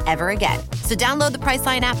a trip ever again. So download the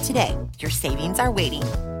Priceline app today. Your savings are waiting.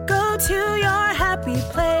 Go to your happy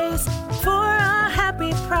place for a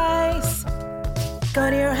happy price. Go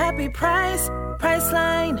to your happy price,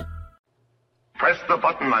 Priceline. Press the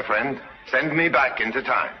button, my friend. Send me back into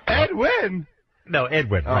time. Edwin? No,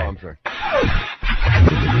 Edwin. Oh, right. I'm sorry.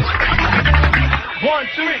 1,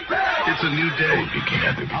 2, 3. It's a new day.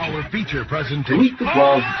 Our feature presentation. Meet the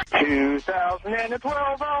Balls. 2012. I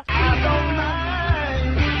don't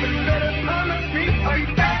mind. Better promise me are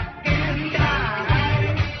you back in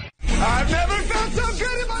time? I've never felt so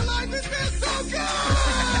good in my life. It feels so good.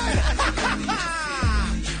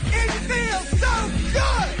 It feels so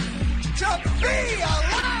good to be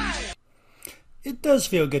alive. It does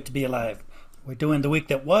feel good to be alive. We're doing the week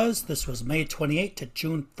that was. This was May 28th to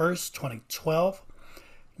June 1st, 2012.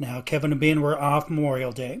 Now, Kevin and Bean were off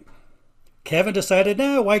Memorial Day. Kevin decided,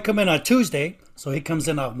 why come in on Tuesday? So he comes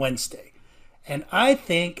in on Wednesday. And I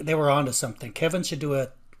think they were onto something. Kevin should do a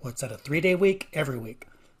 3-day week every week.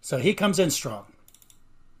 So he comes in strong.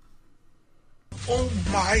 Oh,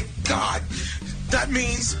 my God. That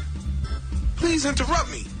means... Please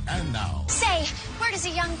interrupt me. And now, Say, where does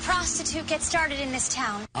a young prostitute get started in this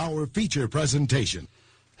town? our feature presentation.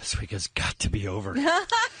 This week has got to be over. You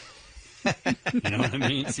know what I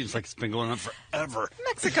mean? It seems like it's been going on forever.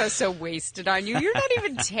 Mexico's so wasted on you. You're not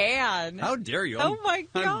even tan. How dare you? Oh, my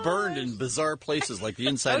God. I'm burned in bizarre places like the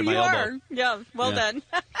inside of my you elbow. are. Yeah, well done.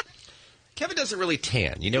 Kevin doesn't really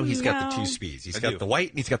tan. You know, he's got the two speeds. He's got the white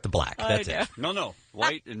and he's got the black. That's it. No.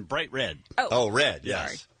 White and bright red. Oh, red, yes.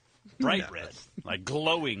 Sorry. Bright red. Like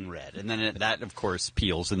glowing red. And then that, of course,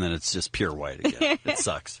 peels, and then it's just pure white again. It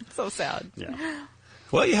sucks. So sad. Yeah.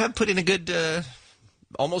 Well, you have put in a good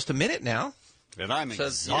almost a minute now. And I'm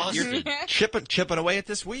exhausted. You're chipping away at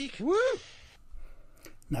this week. Woo!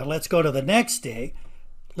 Now let's go to the next day.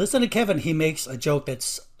 Listen to Kevin. He makes a joke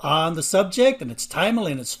that's on the subject, and it's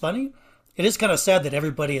timely and it's funny. It is kind of sad that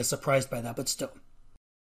everybody is surprised by that, but still.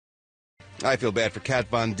 I feel bad for Kat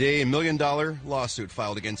Von D. $1 million lawsuit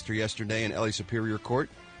filed against her yesterday in LA Superior Court.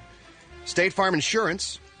 State Farm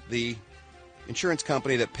Insurance, the insurance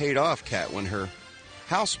company that paid off Kat when her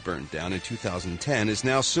house burned down in 2010, is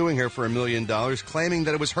now suing her for $1 million, claiming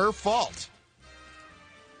that it was her fault.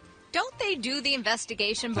 Don't they do the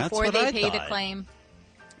investigation before they pay the claim?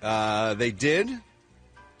 They did.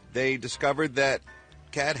 They discovered that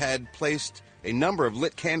Kat had placed a number of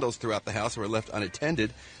lit candles throughout the house that were left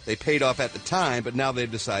unattended. They paid off at the time, but now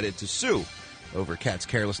they've decided to sue over Kat's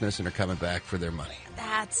carelessness and are coming back for their money.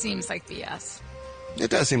 That seems like BS. It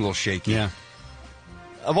does seem a little shaky. Yeah.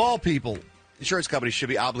 Of all people, insurance companies should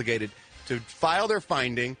be obligated to file their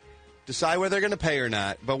finding, decide whether they're going to pay or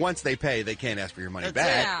not, but once they pay, they can't ask for your money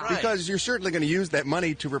back because you're certainly going to use that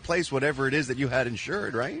money to replace whatever it is that you had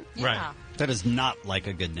insured, right? Yeah. Right. That is not like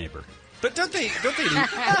a good neighbor. But don't they?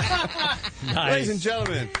 Ladies and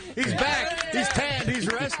gentlemen, he's back. He's tanned. He's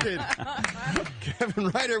rested. Kevin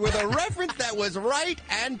Ryder with a reference that was right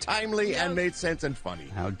and timely and made sense and funny.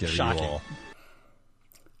 How dare you all?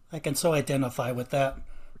 I can so identify with that.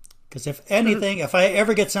 Because if anything, if I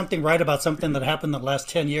ever get something right about something that happened in the last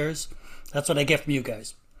 10 years, that's what I get from you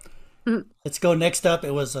guys. Let's go next up.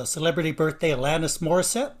 It was a celebrity birthday, Alanis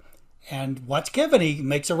Morissette. And watch Kevin. He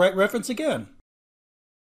makes a right reference again.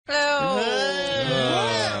 I'm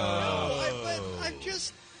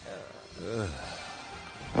just...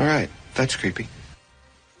 All right. That's creepy.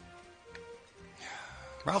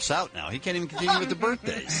 Ralph's out now. He can't even continue with the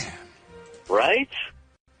birthdays. Right?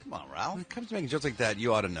 Come on, Ralph. When it comes to making jokes like that,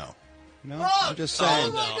 you ought to know. No, Oh, I'm just saying.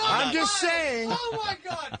 oh my God. I'm just saying. Oh my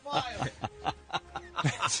God, fire!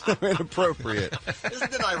 That's so inappropriate.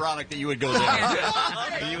 Isn't it ironic that you would go there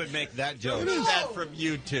and you would make that joke? That from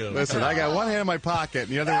you two. Listen, I got one hand in my pocket and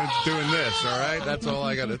the other one's doing this. All right, that's all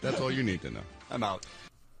I got. That's all you need to know. I'm out.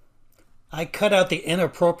 I cut out the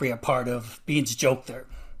inappropriate part of Bean's joke there.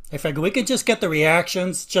 I figured we could just get the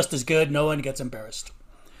reactions just as good. No one gets embarrassed.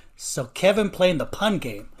 So Kevin playing the pun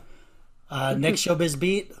game. Next Showbiz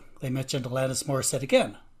Beat, they mentioned Alanis Morissette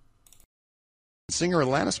again. Singer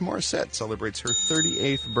Alanis Morissette celebrates her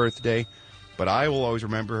 38th birthday, but I will always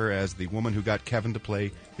remember her as the woman who got Kevin to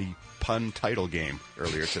play the pun title game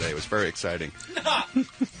earlier today. It was very exciting.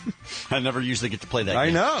 I never usually get to play that game. I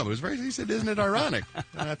know. It was very. He said, "Isn't it ironic?"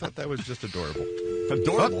 And I thought that was just adorable.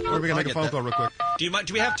 Adorable. We're going to make a phone call real quick.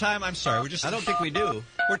 Do we have time? I'm sorry. I don't think we do.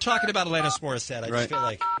 We're talking about Alanis Morissette. I just feel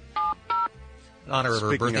like in honor of her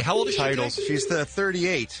Speaking birthday. of How old is titles, she? she's the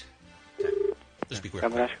 38. Just be quick.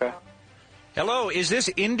 Namaskar. Hello, is this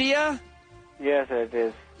India? Yes, it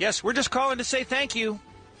is. Yes, we're just calling to say thank you.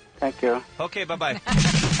 Thank you. Okay, bye-bye.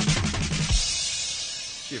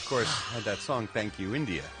 She, of course, had that song, Thank You,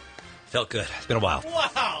 India. Felt good. It's been a while.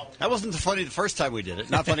 Wow. That wasn't funny the first time we did it.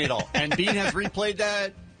 Not funny at all. And Bean has replayed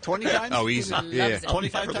that 20 times? Oh, easy. Yeah.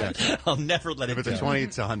 25 times? I'll never let it If it's a 20,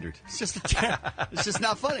 it's 100. It's just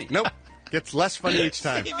not funny. Nope. Gets less funny each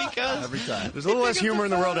time. Because Every time. There's a little less humor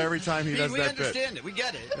in the world every time he does we that bit. understand it. We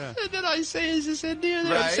get it. Yeah. And then I say, is this India? And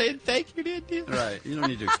Right. I'm saying thank you to India. Right. You don't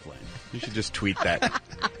need to explain. You should just tweet that.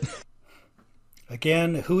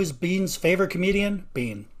 Again, who is Bean's favorite comedian?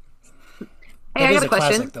 Bean. Hey, I That is got a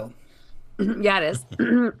question. classic, though. Yeah, it is.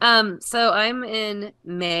 So I'm in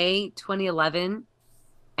May 2011,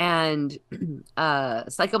 and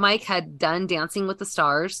Psycho Mike had done Dancing with the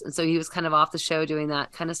Stars, and so he was kind of off the show doing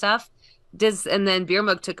that kind of stuff. And then Beer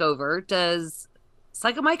Mug took over. Does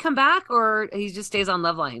Psycho Mike come back, or he just stays on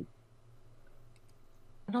Loveline?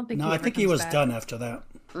 I don't think. No, I think he was done after that.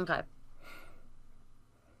 Okay.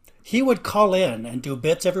 He would call in and do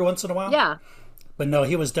bits every once in a while. Yeah. But no,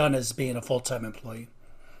 he was done as being a full-time employee.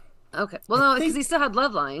 Okay. Well, no, because he still had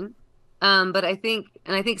Loveline. But I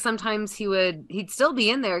think sometimes he'd still be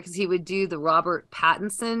in there because he would do the Robert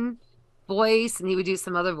Pattinson voice and he would do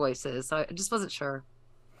some other voices. So I just wasn't sure.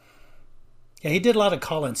 Yeah, he did a lot of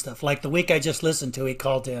call-in stuff. Like the week I just listened to, he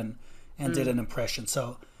called in and did an impression.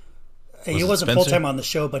 So he wasn't full-time on the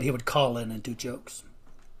show, but he would call in and do jokes.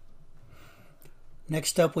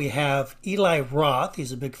 Next up, we have Eli Roth.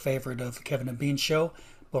 He's a big favorite of Kevin and Bean's show.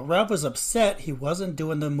 But Rob was upset he wasn't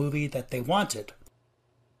doing the movie that they wanted.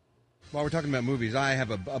 While we're talking about movies, I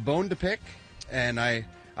have a bone to pick, and I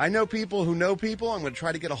know people who know people. I'm going to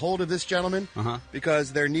try to get a hold of this gentleman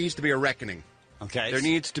because there needs to be a reckoning. Okay. There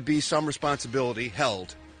needs to be some responsibility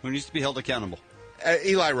held. Who needs to be held accountable?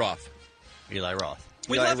 Eli Roth. Eli Roth.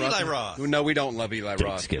 We love Eli Roth. No, we don't love Eli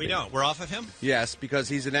Roth. We don't. We're off of him? Yes, because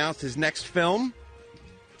he's announced his next film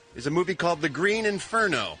is a movie called The Green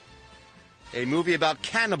Inferno, a movie about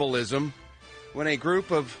cannibalism when a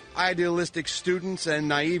group of idealistic students and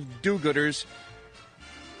naive do-gooders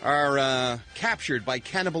are captured by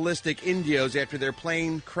cannibalistic Indios after their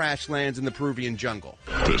plane crash lands in the Peruvian jungle.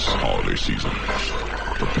 This holiday season,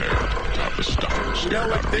 prepare to have the stars. You know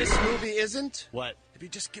what this movie isn't? What? If you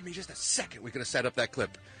just give me just a second, we're going to set up that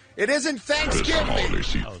clip. It isn't Thanksgiving.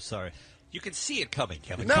 Oh, sorry. You can see it coming,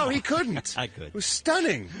 Kevin. No, Come on. he couldn't. I could. It was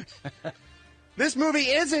stunning. This movie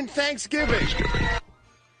isn't Thanksgiving.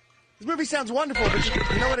 This movie sounds wonderful,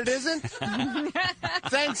 but you know what it isn't?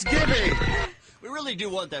 Thanksgiving. We really do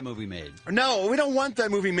want that movie made. No, we don't want that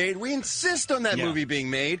movie made. We insist on that movie being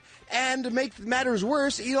made. And to make matters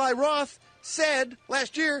worse, Eli Roth said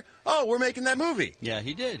last year, oh, we're making that movie. Yeah,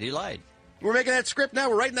 he did. He lied. We're making that script now.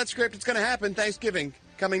 We're writing that script. It's going to happen Thanksgiving,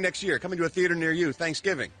 coming next year, coming to a theater near you,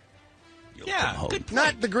 Thanksgiving. Yeah, good point.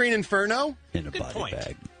 Not The Green Inferno. In a body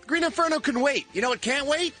bag. Green Inferno can wait. You know what can't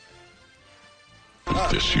wait?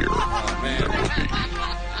 This year, man.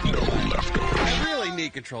 no leftovers. I really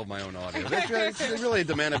need control of my own audio. It's really a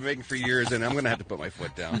demand I've been making for years, and I'm going to have to put my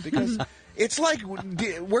foot down because it's like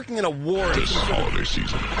working in a war. This holiday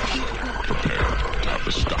season, prepare to have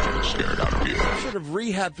the stuffing scared out of you. Some sort of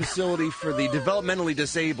rehab facility for the developmentally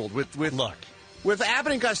disabled with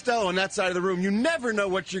Abbott and Costello on that side of the room. You never know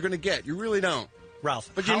what you're going to get. You really don't.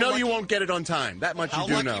 Ralph, but you know you won't get it on time. That much you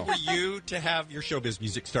do know. How lucky were you to have your showbiz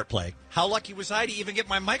music start playing? How lucky was I to even get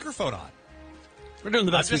my microphone on? We're doing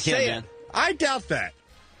the best we can, man. I doubt that.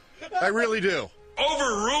 I really do.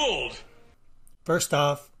 Overruled. First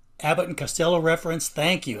off, Abbott and Costello reference,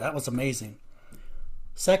 thank you. That was amazing.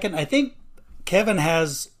 Second, I think Kevin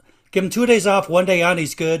has give him 2 days off, 1 day on,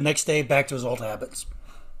 he's good. Next day, back to his old habits.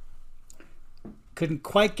 Couldn't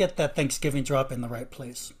quite get that Thanksgiving drop in the right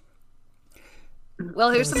place.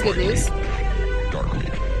 Well, here's some good news.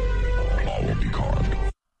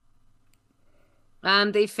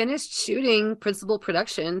 They finished shooting principal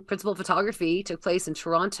photography took place in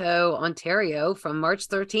Toronto, Ontario from March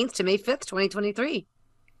 13th to May 5th, 2023.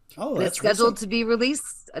 Oh, and that's it's scheduled recent. to be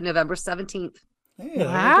released November 17th. Hey, there you go.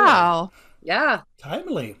 Wow. Yeah.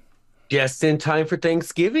 Timely. Just in time for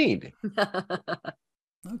Thanksgiving.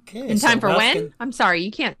 Okay. In time so for Ralph when? can- I'm sorry,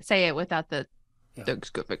 you can't say it without the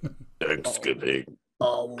Thanksgiving. Thanksgiving.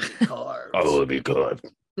 Oh, I will be good.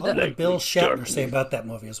 What did Bill Shatner say about that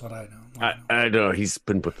movie is what I know. I know. He's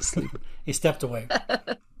been put to sleep. He stepped away.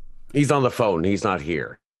 He's on the phone. He's not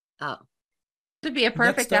here. Oh. Would be a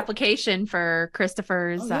perfect Next up- application for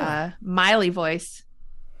Christopher's Oh, yeah. Miley voice.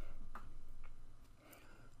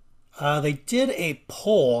 They did a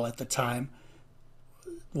poll at the time.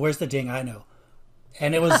 Where's the ding? I know.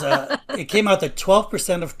 And it was it came out that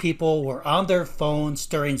 12% of people were on their phones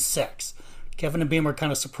during sex. Kevin and Bean were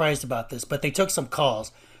kind of surprised about this, but they took some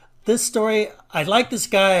calls. This story, I like this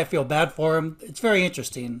guy. I feel bad for him. It's very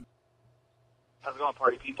interesting. How's it going,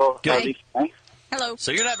 party people? Good. Hello.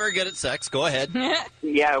 So you're not very good at sex. Go ahead.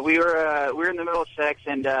 Yeah, we were in the middle of sex,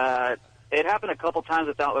 and it happened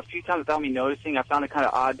a few times without me noticing. I found it kind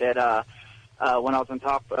of odd that when I was on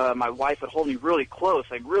top, my wife would hold me really close,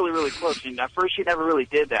 like really, really close. And at first, she never really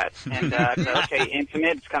did that. And I said, okay,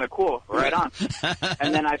 intimate, it's kind of cool, right on.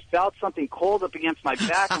 And then I felt something cold up against my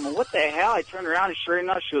back. I'm like, what the hell? I turned around, and sure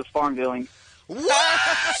enough, she was Farmvilling. What?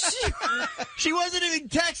 She wasn't even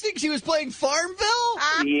texting. She was playing Farmville?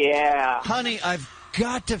 Yeah. Honey, I've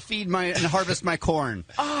got to feed and harvest my corn.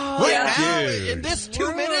 Oh, right yeah. now, Dude. in this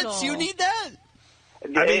 2 minutes, you need that?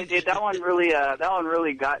 That one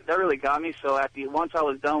really got me. So once I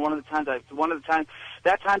was done,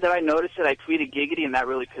 that time that I noticed it, I tweeted giggity, and that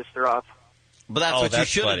really pissed her off. But that's Oh, what you that's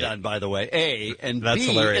should have funny. done, by the way. A, and That's B,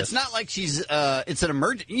 hilarious. it's not like she's, it's an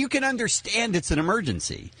emergency. You can understand it's an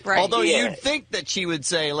emergency. Right. Although Yeah. you'd think that she would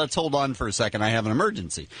say, let's hold on for a second, I have an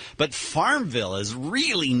emergency. But Farmville is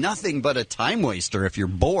really nothing but a time waster if you're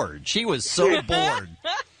bored. She was so bored.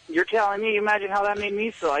 You're telling me? Imagine how that made me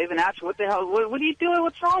feel. I even asked her, what the hell? What are you doing?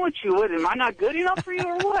 What's wrong with you? What, am I not good enough for you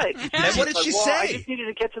or what? And what did she Well, I say? just needed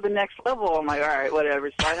to get to the next level. I'm like, all right, whatever.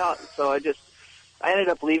 So I ended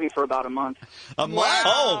up leaving for about a month. A month?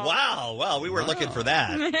 Oh, wow. Well, we were looking for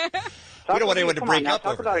that. We don't want anyone to break up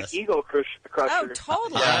Talk over about this. an ego crusher. Oh,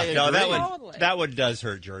 totally. Yeah, no, Totally. that one does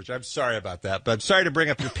hurt, George. I'm sorry about that, but I'm sorry to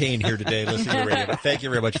bring up your pain here today listening to radio. But thank you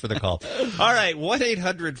very much for the call. All right,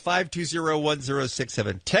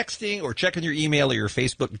 1-800-520-1067. Texting or checking your email or your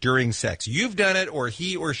Facebook during sex. You've done it, or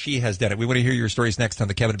he or she has done it. We want to hear your stories next on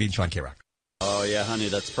the Kevin and Bean Show on K-Rock. Oh, yeah, honey,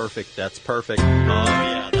 that's perfect. That's perfect. Oh,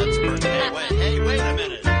 yeah, that's perfect. Hey, wait a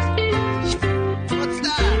minute. What's that?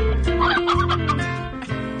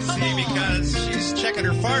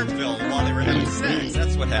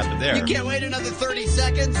 what happened there. You can't wait another 30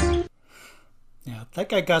 seconds? Yeah, that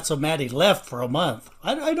guy got so mad he left for a month.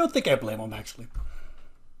 I don't think I blame him, actually.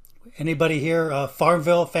 Anybody here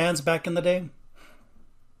Farmville fans back in the day?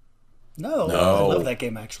 No. I love that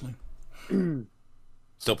game, actually.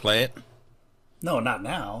 Still play it? No, not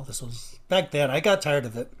now. This was back then. I got tired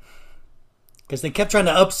of it because they kept trying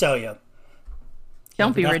to upsell you.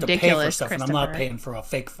 Don't be have to pay for ridiculous, stuff, and I'm not Christopher. paying for a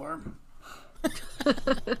fake farm.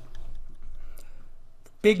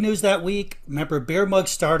 Big news that week. Remember, Beer Mug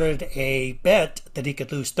started a bet that he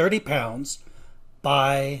could lose 30 pounds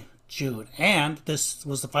by June, and this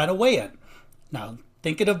was the final weigh-in. Now,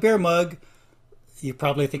 thinking of Beer Mug, you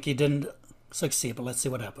probably think he didn't succeed, but let's see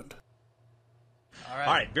what happened. All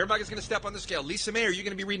right. Beer Mug is going to step on the scale. Lisa May, are you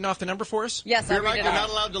going to be reading off the number for us? Yes, Beer Mug, you're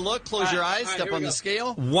not allowed to look. Close your eyes. Step on the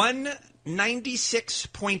scale.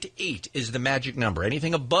 196.8 is the magic number.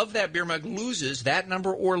 Anything above that, Beer Mug loses. That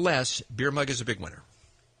number or less, Beer Mug is a big winner.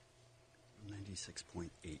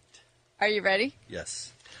 96.8. Are you ready?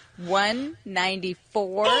 Yes.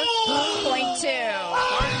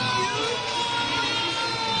 194.2.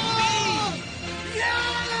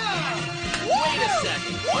 Wait a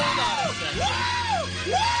second. Hold on a second.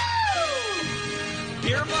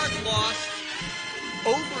 Beer Mug lost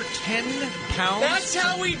over 10 pounds. That's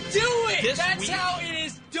how we do it. This That's week? how it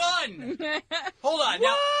is done. Hold on.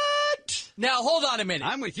 Now, hold on a minute.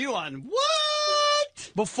 I'm with you on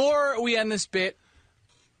what? Before we end this bit,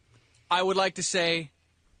 I would like to say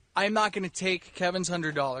I'm not going to take Kevin's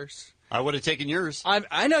 $100. I would have taken yours.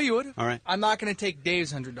 I know you would. All right. I'm not going to take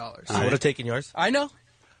Dave's $100. I would have taken yours. I know.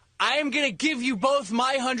 I am going to give you both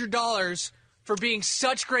my $100 for being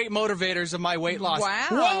such great motivators of my weight loss. Wow.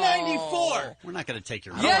 194. We're not going to take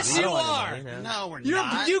your money. Yes, you I don't want are. your money. No, we're You're-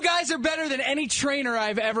 not. You guys are better than any trainer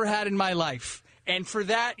I've ever had in my life. And for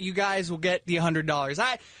that, you guys will get the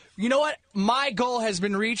 $100. You know what? My goal has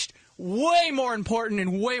been reached. Way more important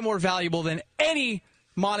and way more valuable than any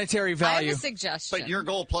monetary I value. have a suggestion. But your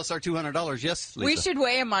goal plus our $200, yes, Lisa. We should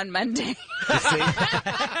weigh him on Monday.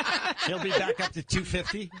 He'll be back up to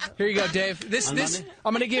 250. Here you go, Dave. This On this Monday?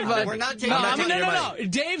 I'm going to give. No, we're not taking- I'm not taking your money.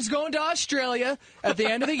 Dave's going to Australia at the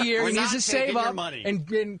end of the year. We're He needs not to save taking your up. money.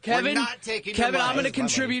 And Kevin, We're not taking your Kevin, I'm money. going to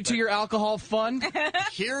contribute to your alcohol fund.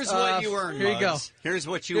 Here's what you earn. Here you go. Muggs. Here's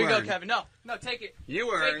what you Here you earn. go, Kevin. No, take it.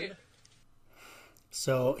 You earn. Take it.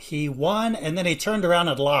 So he won, and then he turned around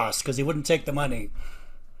and lost because he wouldn't take the money.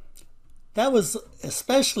 That was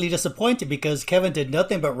especially disappointing because Kevin did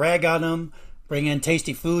nothing but rag on him, bring in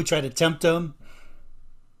tasty food, try to tempt him.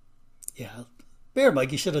 Yeah, Beer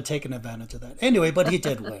Mug, you should have taken advantage of that. Anyway, but he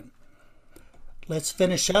did win. Let's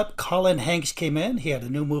finish up. Colin Hanks came in. He had a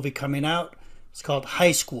new movie coming out. It's called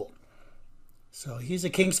High School. So he's a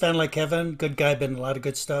Kings fan like Kevin. Good guy, been in a lot of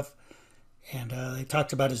good stuff. And they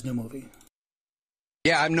talked about his new movie.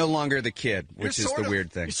 Yeah, I'm no longer the kid, which You're is sort the of-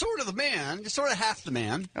 weird thing. You're sort of the man. You're sort of half the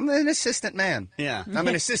man. I'm an assistant man. Yeah. I'm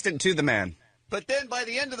an assistant to the man. But then by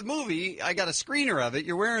the end of the movie, I got a screener of it.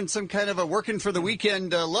 You're wearing some kind of a working for the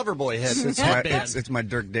weekend lover boy head. It's my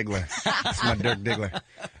Dirk Diggler. It's my Dirk Diggler.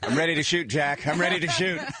 I'm ready to shoot, Jack. I'm ready to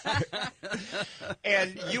shoot.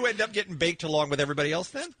 And you end up getting baked along with everybody else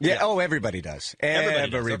then? Yeah. Oh, everybody does.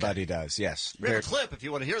 Everybody does. Yes. We have a clip if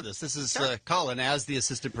you want to hear this. This is Colin as the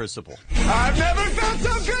assistant principal. I've never felt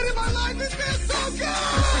so good in my life. It feels so good.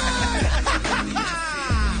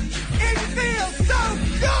 It feels so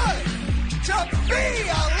good to be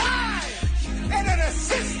alive and an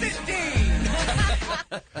assistant dean.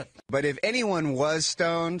 But if anyone was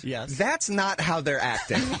stoned, that's not how they're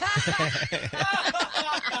acting.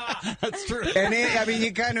 That's true. And I mean,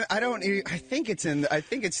 you kind of, I think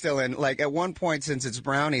it's still in, like, at one point, since it's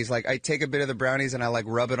brownies, like, I take a bit of the brownies and I, like,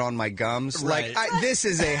 rub it on my gums. Right. Like, this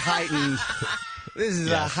is a heightened,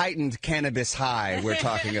 a heightened cannabis high we're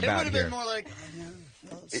talking about It would have here. been more like,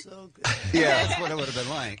 so good. Yeah. That's what it would have been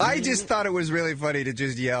like. I just thought it was really funny to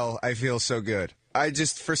just yell, I feel so good. I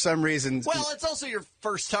just, for some reason. Well, it's also your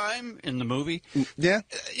first time in the movie. Yeah.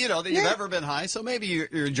 That you've ever been high, so maybe you're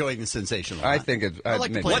enjoying the sensation a lot. I think it. I'd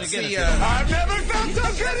like to play it again. if you- I've never felt so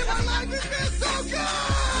good in my life. It feels so good.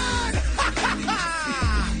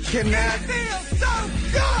 Can that- It feels so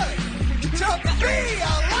good to be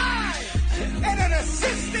alive and an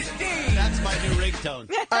assistant dean. That's my new ringtone.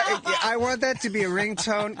 I want that to be a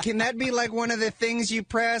ringtone. Can that be like one of the things you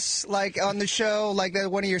press, like on the show, like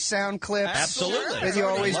one of your sound clips? Absolutely. As you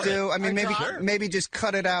always Love do. it. I mean, maybe just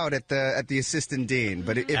cut it out at the assistant dean.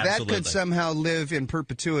 But if that Absolutely. could somehow live in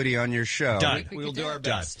perpetuity on your show, Done. We'll do our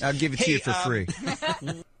best. I'll give it to you for free.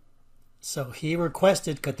 So he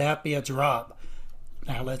requested, could that be a drop?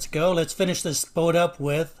 Now let's go. Let's finish this boat up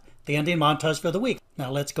with the ending montage for the week.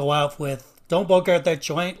 Now let's go out with Don't bogart that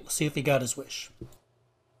joint. Let's see if he got his wish.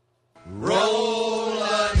 Roll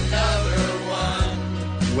another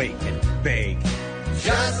one, Wake and bake.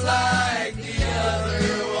 just like the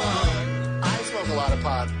other one. I smoke a lot of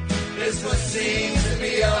pot. This one seems to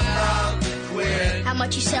be about to quit. How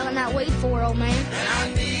much you selling that weed for, old man? And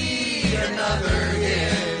I need another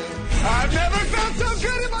hit. I've never felt so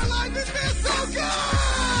good in my life. It feels so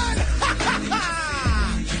good.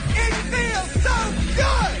 It feels so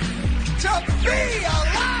good to be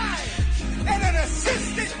alive and an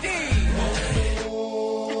assistant D.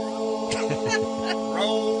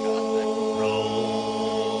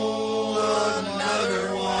 Roll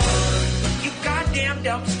another one. You goddamn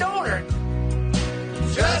dumb stoner.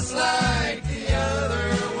 Just like the other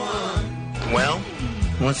one. Well,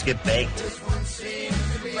 let's get baked. This one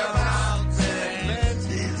seems to be about to end.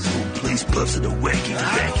 This whole place puffs of the wacky I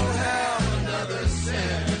tobacco. don't have another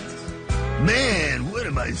cent. Man, what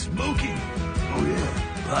am I smoking? Oh, yeah,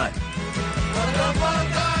 pot. But the one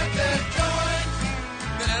like that joint,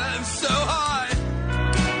 man, I'm so high.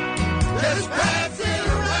 Just pass it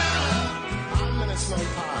around. I'm gonna smoke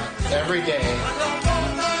pot every day. I don't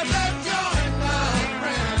want that joint, my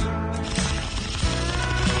friend.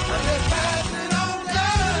 I just pass it on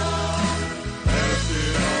down. Pass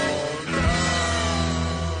it on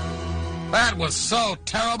down. That was so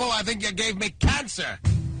terrible, I think you gave me cancer.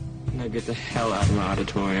 Now get the hell out of my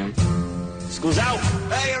auditorium. School's out.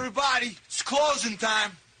 Hey, everybody, it's closing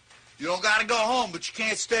time. You don't gotta go home, but you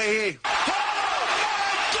can't stay here.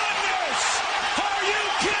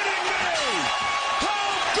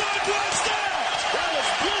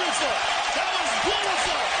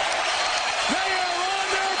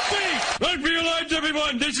 Let's realize,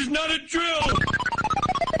 everyone, this is not a drill.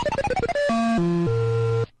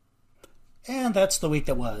 And that's the week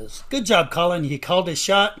that was. Good job, Colin. He called his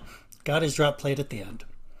shot, got his drop played at the end.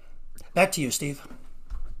 Back to you, Steve.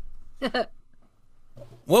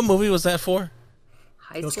 What movie was that for?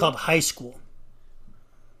 It was called High School.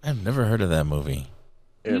 I've never heard of that movie.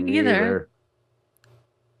 Me neither.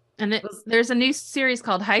 And there's a new series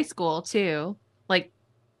called High School too. Like,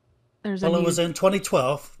 there's a Well, it new... was in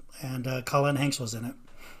 2012, and Colin Hanks was in it.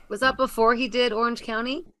 Was that before he did Orange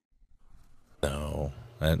County? No.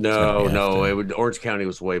 Orange County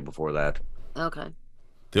was way before that. Okay.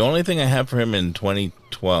 The only thing I have for him in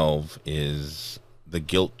 2012 is The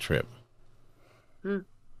Guilt Trip.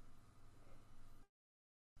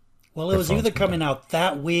 Well, it was either coming out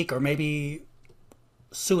that week or maybe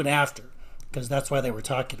soon after, because that's why they were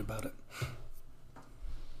talking about it.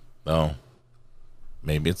 Oh.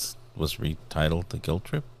 Maybe it was retitled The Guilt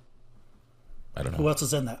Trip? I don't know. Who else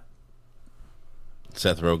is in that?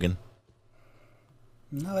 Seth Rogen.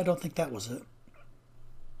 No, I don't think that was it.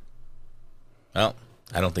 Well,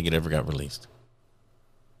 I don't think it ever got released.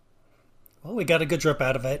 Well, we got a good drip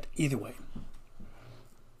out of it either way.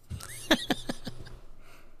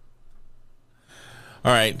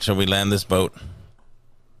 All right, shall we land this boat?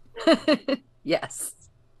 Yes.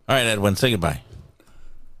 All right, Edwin, say goodbye.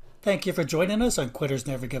 Thank you for joining us on Quitters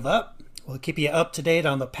Never Give Up. We'll keep you up to date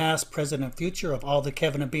on the past, present, and future of all the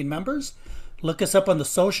Kevin and Bean members. Look us up on the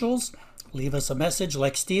socials. Leave us a message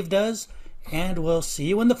like Steve does. And we'll see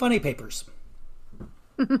you in the funny papers.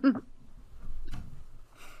 Bye.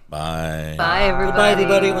 Bye, everybody. Goodbye,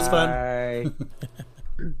 everybody. It was fun.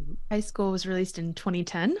 High School was released in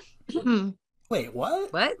 2010. Wait,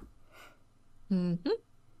 what? What? Mm-hmm.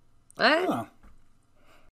 What? Oh.